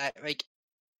does that, like,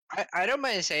 I don't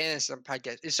mind saying this on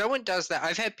podcast. If someone does that,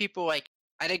 I've had people like,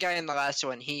 I had a guy in the last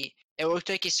one. It looked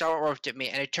like he salt roped at me,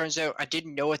 and it turns out I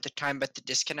didn't know at the time about the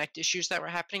disconnect issues that were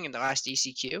happening in the last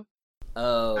ECQ.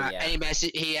 Oh yeah. And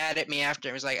he added me after.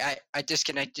 It was like, I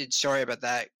disconnected. Sorry about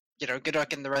that. You know, good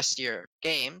luck in the rest of your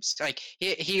games. Like,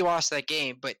 he lost that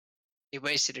game, but he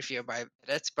wasted a few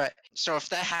minutes. But so if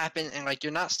that happened and like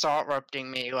you're not salt roping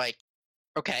me, like,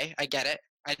 okay, I get it.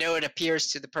 I know it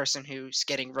appears to the person who's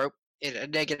getting roped in a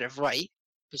negative light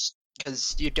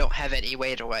because you don't have any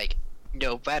way to like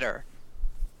know better.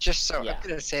 Just so I'm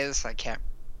gonna say this on camera.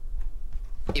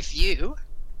 If you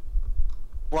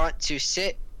want to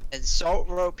sit and salt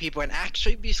rope people and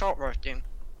actually be salt roping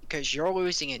because you're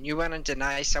losing and you want to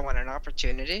deny someone an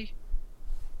opportunity,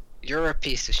 you're a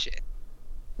piece of shit.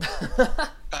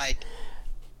 Like,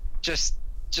 just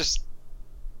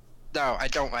no, I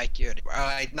don't like you anymore.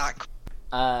 Like, not.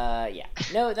 Yeah.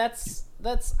 No, that's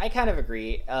I kind of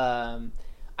agree.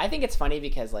 I think it's funny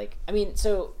because, like, I mean,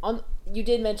 so you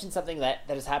did mention something that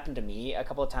has happened to me a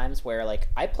couple of times where, like,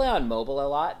 I play on mobile a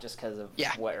lot just because of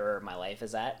where my life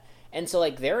is at. And so,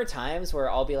 like, there are times where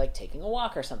I'll be, like, taking a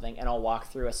walk or something, and I'll walk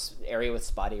through a area with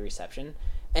spotty reception,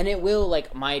 and it will, like,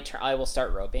 I will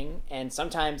start roping, and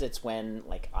sometimes it's when,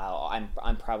 like,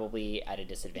 I'm probably at a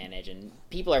disadvantage, and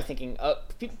people are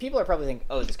probably thinking,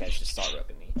 oh, this guy's just salt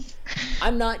roping me.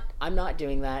 I'm not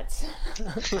doing that.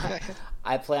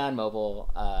 I play on mobile,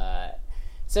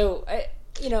 so I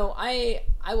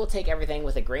will take everything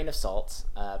with a grain of salt,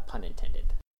 pun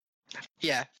intended.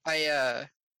 Yeah,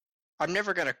 I'm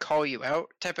never gonna call you out,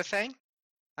 type of thing,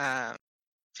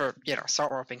 for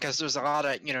salt roping because there's a lot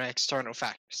of external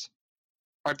factors.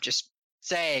 I'm just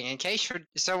saying, in case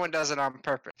someone does it on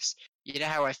purpose, you know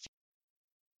how I feel.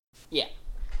 Yeah,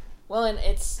 well, and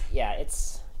it's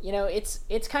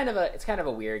kind of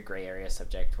a weird gray area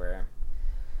subject where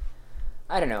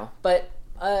I don't know, but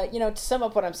to sum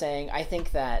up what I'm saying, I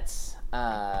think that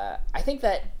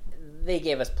they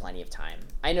gave us plenty of time.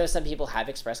 I know some people have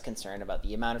expressed concern about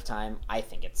the amount of time. I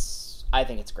think it's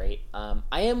great.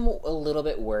 I am a little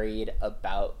bit worried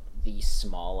about the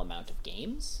small amount of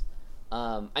games.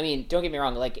 I mean, don't get me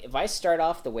wrong. Like, if I start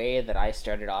off the way that I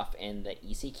started off in the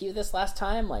ECQ this last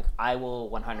time, like, I will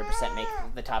 100% make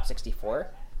the top 64.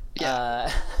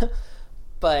 Yeah.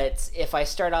 But if I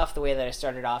start off the way that I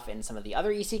started off in some of the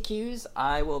other ECQs,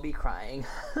 I will be crying.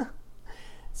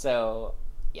 So,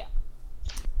 yeah.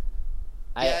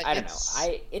 I don't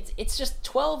know. It's just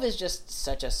 12 is just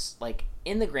such a, like,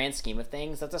 in the grand scheme of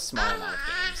things, that's a small amount of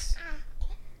games.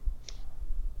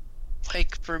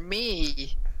 Like, for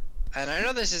me, and I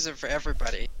know this isn't for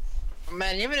everybody,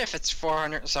 man, even if it's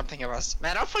 400 something of us,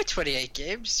 man, I'll play 28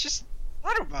 games. Just,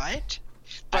 I don't mind.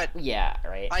 But yeah,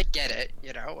 right. I get it,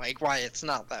 like why it's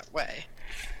not that way.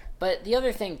 But the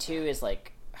other thing too is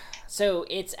like, so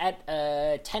it's at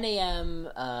 10 a.m.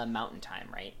 Mountain Time,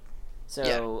 right?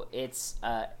 So it's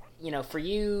for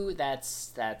you that's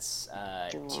 2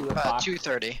 o'clock.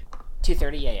 2:30.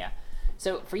 2:30, yeah.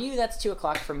 So for you that's 2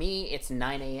 o'clock. For me it's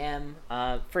 9 a.m.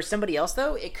 For somebody else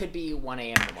though, it could be 1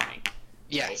 a.m. in the morning.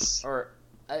 Yes. Right?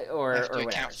 Or whatever.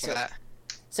 Account for that.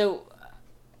 So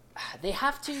they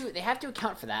have to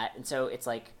account for that, and so it's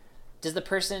like, do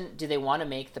they want to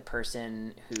make the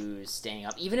person who's staying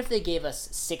up, even if they gave us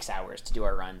 6 hours to do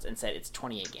our runs and said it's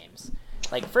 28 games?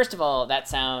 Like, first of all, that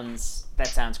sounds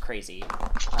crazy.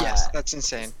 Yes, that's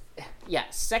insane. Yeah.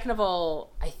 Second of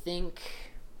all, I think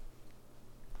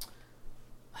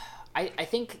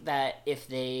that if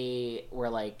they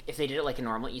did it like a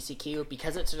normal ECQ,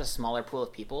 because it's such a smaller pool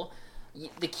of people,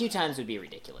 the queue times would be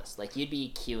ridiculous. Like, you'd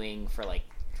be queuing for like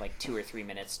 2 or 3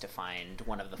 minutes to find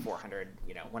one of the 400,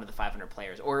 one of the 500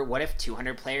 players. Or what if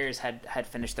 200 players had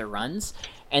finished their runs,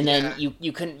 and then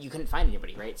you couldn't find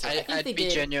anybody, right? So I'd be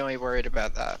genuinely worried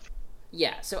about that.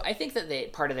 Yeah, so I think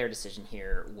that part of their decision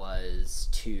here was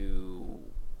to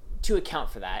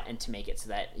account for that and to make it so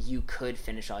that you could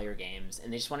finish all your games,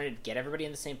 and they just wanted to get everybody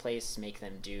in the same place, make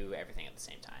them do everything at the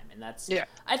same time, and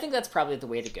I think that's probably the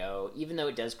way to go, even though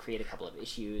it does create a couple of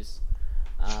issues.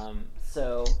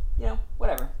 So,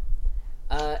 whatever.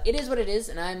 It is what it is,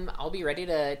 and I'll be ready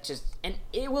to and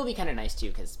it will be kind of nice too,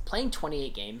 because playing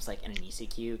 28 games like in an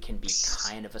ECQ can be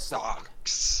kind of a slog.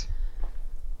 Sucks.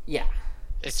 Yeah.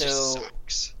 It just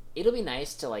sucks. it'll be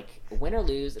nice to like win or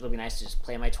lose. It'll be nice to just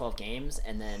play my 12 games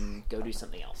and then go do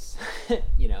something else.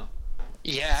 You know.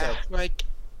 Yeah, So, like,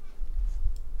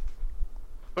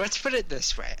 let's put it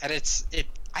this way, and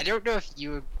I don't know if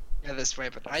you feel this way,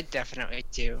 but I definitely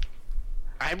do.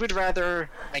 I would rather,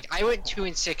 like, I went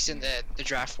 2-6 in the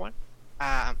draft one,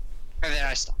 and then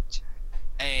I stopped.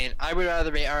 And I would rather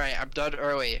be, alright, I'm done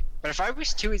early. But if I was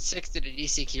 2-6 in an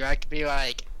ECQ, I could be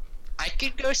like, I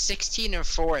could go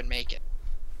 16-4 and make it.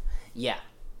 yeah.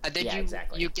 And then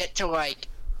Exactly. you get to, like,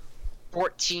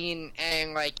 14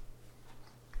 and, like,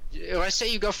 let's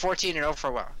say you go 14-0 for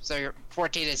a while. So you're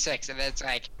 14-6, and then it's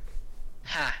like,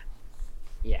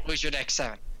 Yeah. lose your next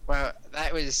 7. Well,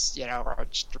 that was,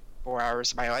 around 4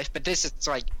 hours of my life. But this is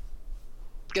like,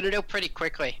 I'm gonna know pretty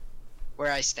quickly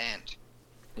where I stand.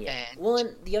 Yeah. And... Well,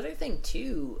 and the other thing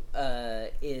too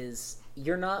is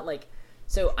you're not like.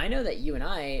 So I know that you and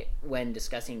I, when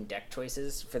discussing deck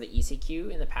choices for the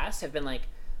ECQ in the past, have been like,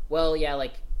 well, yeah,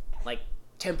 like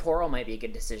temporal might be a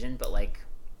good decision, but like,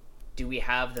 do we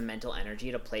have the mental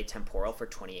energy to play temporal for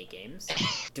 28 games?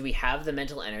 Do we have the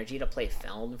mental energy to play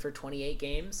Feln for 28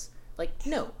 games? Like,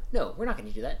 no, we're not going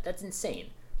to do that. That's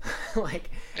insane. Like,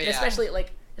 Yeah.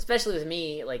 especially with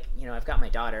me, like, I've got my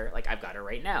daughter, like, I've got her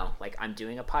right now. Like, I'm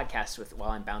doing a podcast while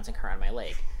I'm bouncing her on my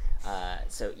leg.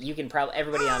 So you can probably,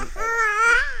 everybody on,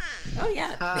 oh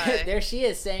yeah, Hi. there she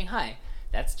is saying hi.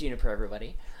 That's Juniper,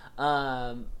 everybody.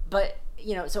 But,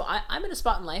 so I'm in a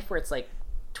spot in life where it's like,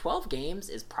 12 games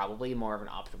is probably more of an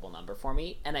optimal number for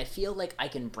me, and I feel like I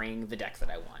can bring the deck that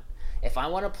I want. If I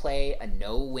want to play a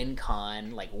no-win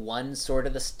con, like one Sword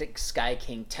of the Sky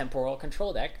King temporal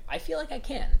control deck, I feel like I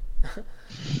can.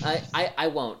 I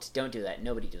won't. Don't do that.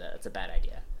 Nobody do that. That's a bad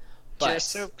idea. But Just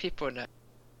so people know,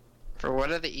 for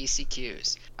one of the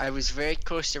ECQs, I was very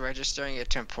close to registering a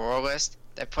temporal list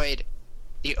that played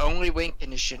the only win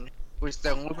condition was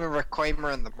the Lumen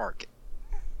Reclaimer in the market.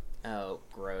 Oh,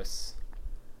 gross.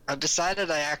 I decided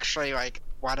I actually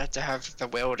wanted to have the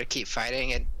will to keep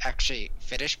fighting and actually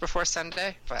finish before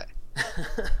Sunday, but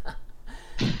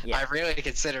Yeah. I really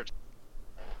considered.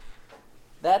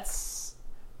 That's...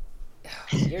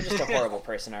 You're just a horrible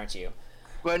person, aren't you?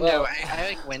 Well, Well- no, I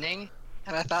like winning,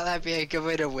 and I thought that'd be a good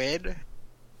way to win,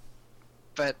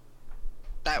 but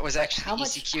that was actually how the much-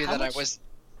 ECQ how that much I was.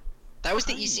 That was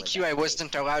the time would ECQ that I take?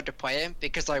 wasn't allowed to play in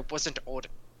because I wasn't old.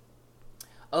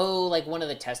 Oh, like one of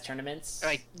the test tournaments?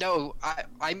 No,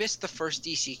 I missed the first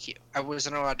ECQ. I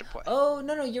wasn't allowed to play. Oh,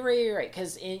 no, you're right,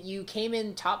 because you came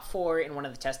in top 4 in one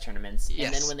of the test tournaments, and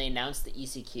then Yes. when they announced the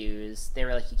ECQs, they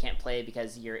were like, you can't play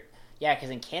because you're... Yeah, because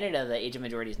in Canada, the age of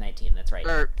majority is 19, that's right.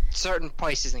 Or certain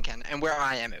places in Canada, and where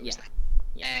I am, it was.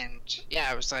 Yeah. And yeah,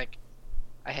 I was like,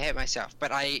 I hate myself.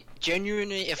 But I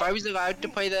genuinely, if I was allowed to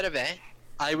play that event,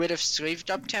 I would have sleeved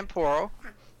up temporal.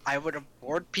 I would have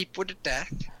bored people to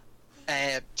death,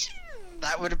 and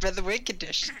that would have been the win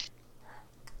condition.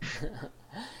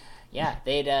 Yeah,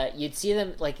 you'd see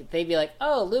them, like, they'd be like,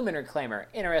 oh, Lumen Reclaimer,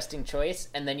 interesting choice,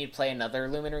 and then you'd play another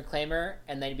Lumen Reclaimer,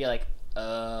 and then you'd be like,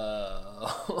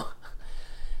 oh...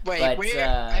 Wait, But,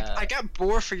 where? I got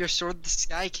bored for your Sword of the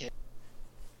Sky Kid.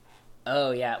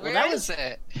 Oh, yeah. Well, Where is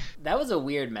it? that was a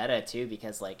weird meta, too,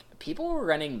 because, like, people were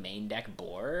running main deck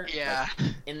Boar, Yeah.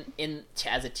 like,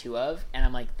 as a 2-of, and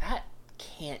I'm like, that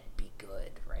can't be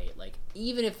good, right? Like,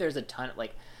 even if there's a ton of,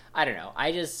 like, I don't know,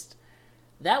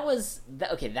 that was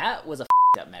a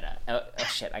up meta. Oh,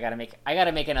 shit, I gotta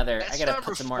make another, That's I gotta number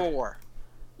put some more. 4.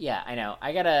 Yeah, I know.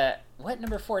 What,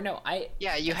 number 4? No,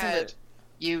 Yeah, you that's had... number-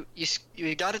 You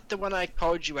got it the one I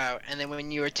called you out, and then when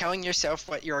you were telling yourself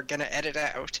what you were gonna edit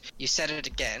out, you said it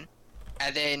again,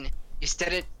 and then you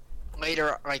said it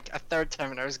later, like a third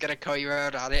time, and I was gonna call you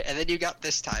out on it, and then you got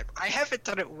this time. I haven't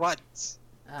done it once.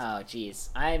 Oh, jeez.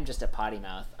 I'm just a potty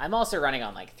mouth. I'm also running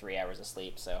on, like, 3 hours of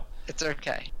sleep, so... It's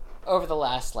okay. Over the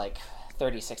last, like,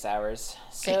 36 hours.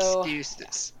 So...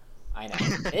 Excuses. I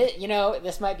know.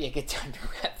 This might be a good time to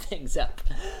wrap things up.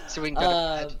 So we can go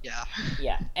to bed. Yeah.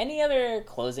 Yeah. Any other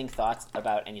closing thoughts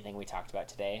about anything we talked about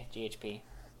today, GHP?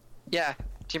 Yeah.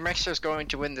 Team Extra is going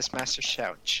to win this Masters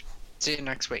Challenge. See you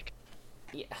next week.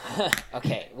 Yeah.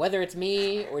 Okay. Whether it's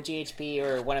me or GHP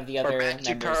or one of the other Or members,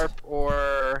 Magikarp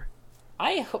or...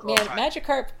 I hope, Or man, fine.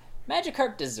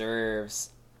 Magikarp deserves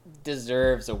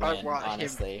a win. want him.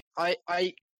 Honestly.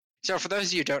 So for those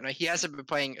of you who don't know, he hasn't been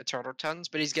playing Eternal tons,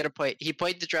 but he's gonna play. He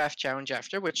played the draft challenge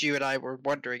after, which you and I were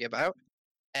wondering about,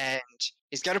 and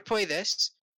he's gonna play this,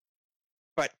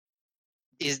 but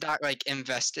he's not like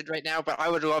invested right now. But I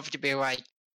would love to be like,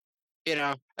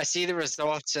 I see the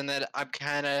results, and then I'm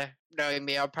kind of knowing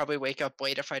me. I'll probably wake up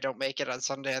late if I don't make it on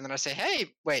Sunday, and then I say,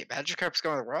 "Hey, wait, Magikarp's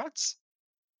going to the Worlds?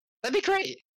 That'd be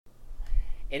great."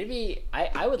 It'd be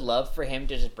I would love for him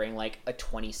to just bring like a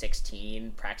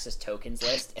 2016 Praxis tokens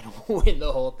list and win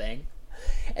the whole thing,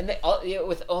 and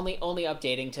with only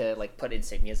updating to like put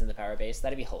insignias in the power base.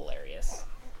 That'd be hilarious.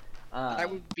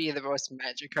 That would be the most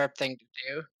Magikarp thing to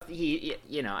do. He,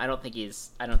 I don't think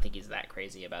he's that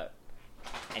crazy about.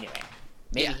 Anyway,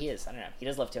 maybe he is. I don't know. He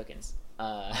does love tokens.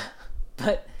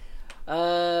 But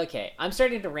okay, I'm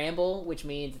starting to ramble, which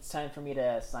means it's time for me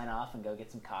to sign off and go get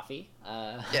some coffee.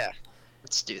 Yeah,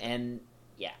 let's do that. And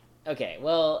yeah, okay.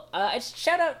 Well, I just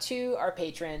shout out to our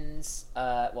patrons.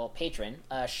 Patron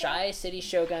Shy City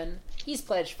Shogun. He's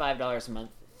pledged $5 a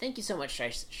month. Thank you so much,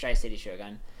 Shy City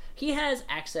Shogun. He has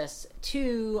access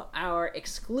to our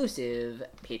exclusive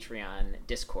Patreon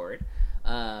Discord,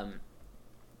 the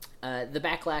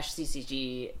Backlash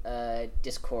CCG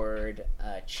Discord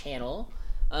channel.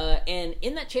 And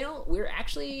in that channel, we're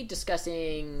actually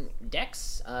discussing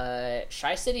decks.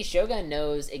 Shy City Shogun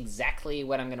knows exactly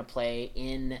what I'm going to play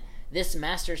in this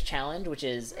Masters Challenge, which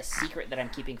is a secret that I'm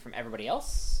keeping from everybody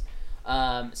else.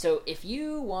 So if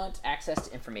you want access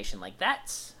to information like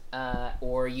that,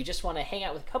 or you just want to hang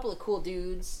out with a couple of cool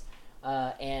dudes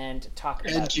and talk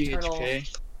about Eternal...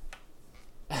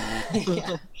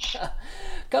 yeah. A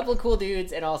couple of cool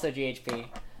dudes and also GHP.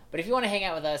 But if you want to hang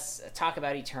out with us, talk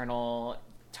about Eternal,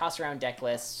 toss around deck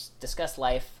lists, discuss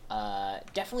life,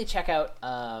 definitely check out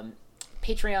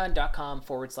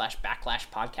patreon.com/backlash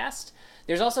podcast.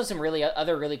 There's also some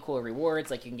other really cool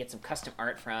rewards, like you can get some custom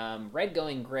art from Red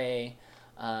Going Gray.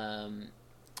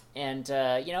 And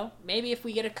maybe if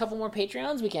we get a couple more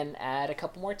Patreons, we can add a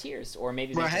couple more tiers, or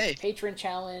maybe make a patron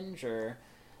challenge, or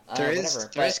whatever.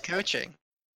 There is coaching.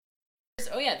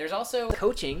 There's also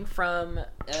coaching from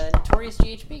Notorious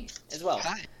GHP as well.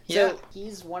 Hi. So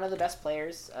he's one of the best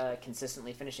players,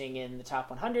 consistently finishing in the top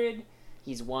 100.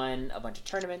 He's won a bunch of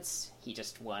tournaments. He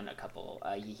just won a couple.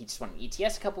 He just won an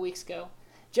ETS a couple weeks ago.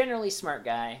 Generally smart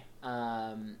guy.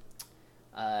 One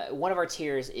of our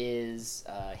tiers is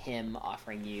him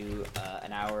offering you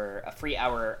a free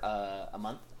hour a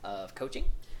month of coaching.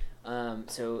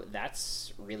 So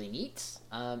that's really neat.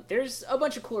 There's a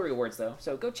bunch of cool rewards though.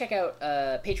 So go check out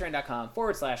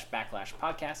patreon.com/backlash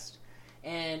podcast.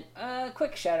 And a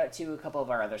quick shout out to a couple of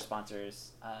our other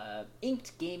sponsors.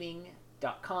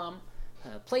 inkedgaming.com.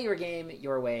 Play your game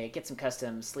your way. Get some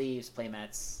custom sleeves,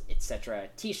 playmats, etc.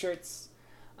 T-shirts.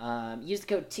 Use the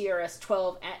code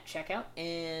TRS12 at checkout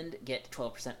and get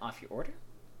 12% off your order.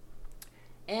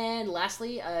 And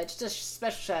lastly, just a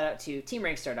special shout out to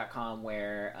teamrankstar.com,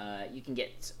 where you can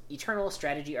get Eternal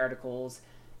strategy articles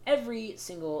every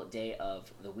single day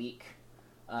of the week,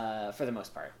 for the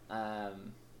most part. I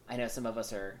know some of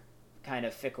us are kind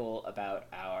of fickle about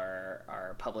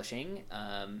our publishing.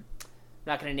 I'm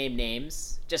not going to name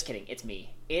names. Just kidding. It's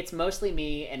me. It's mostly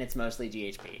me, and it's mostly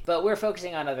GHP. But we're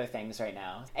focusing on other things right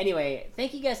now. Anyway,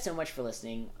 thank you guys so much for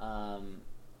listening.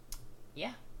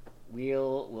 Yeah.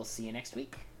 We'll see you next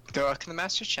week. Good luck in the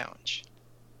Masters Challenge.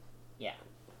 Yeah.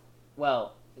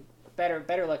 Well,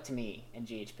 better luck to me and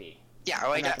GHP. Yeah,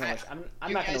 I'm not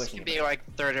going to wish you can be like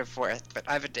third or fourth, but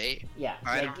I have a date. Yeah.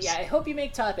 I hope you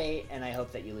make top 8, and I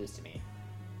hope that you lose to me.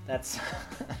 That's.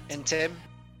 And Tim,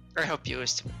 I hope you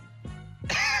lose to me.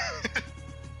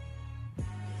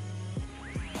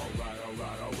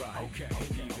 Alright, okay,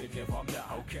 even if I'm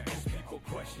not okay. People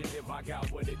question if I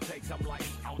got what it takes, I'm like,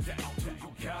 all down till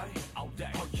you got it, all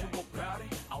down, you about it,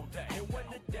 all down. And when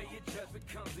the day it just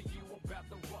becomes a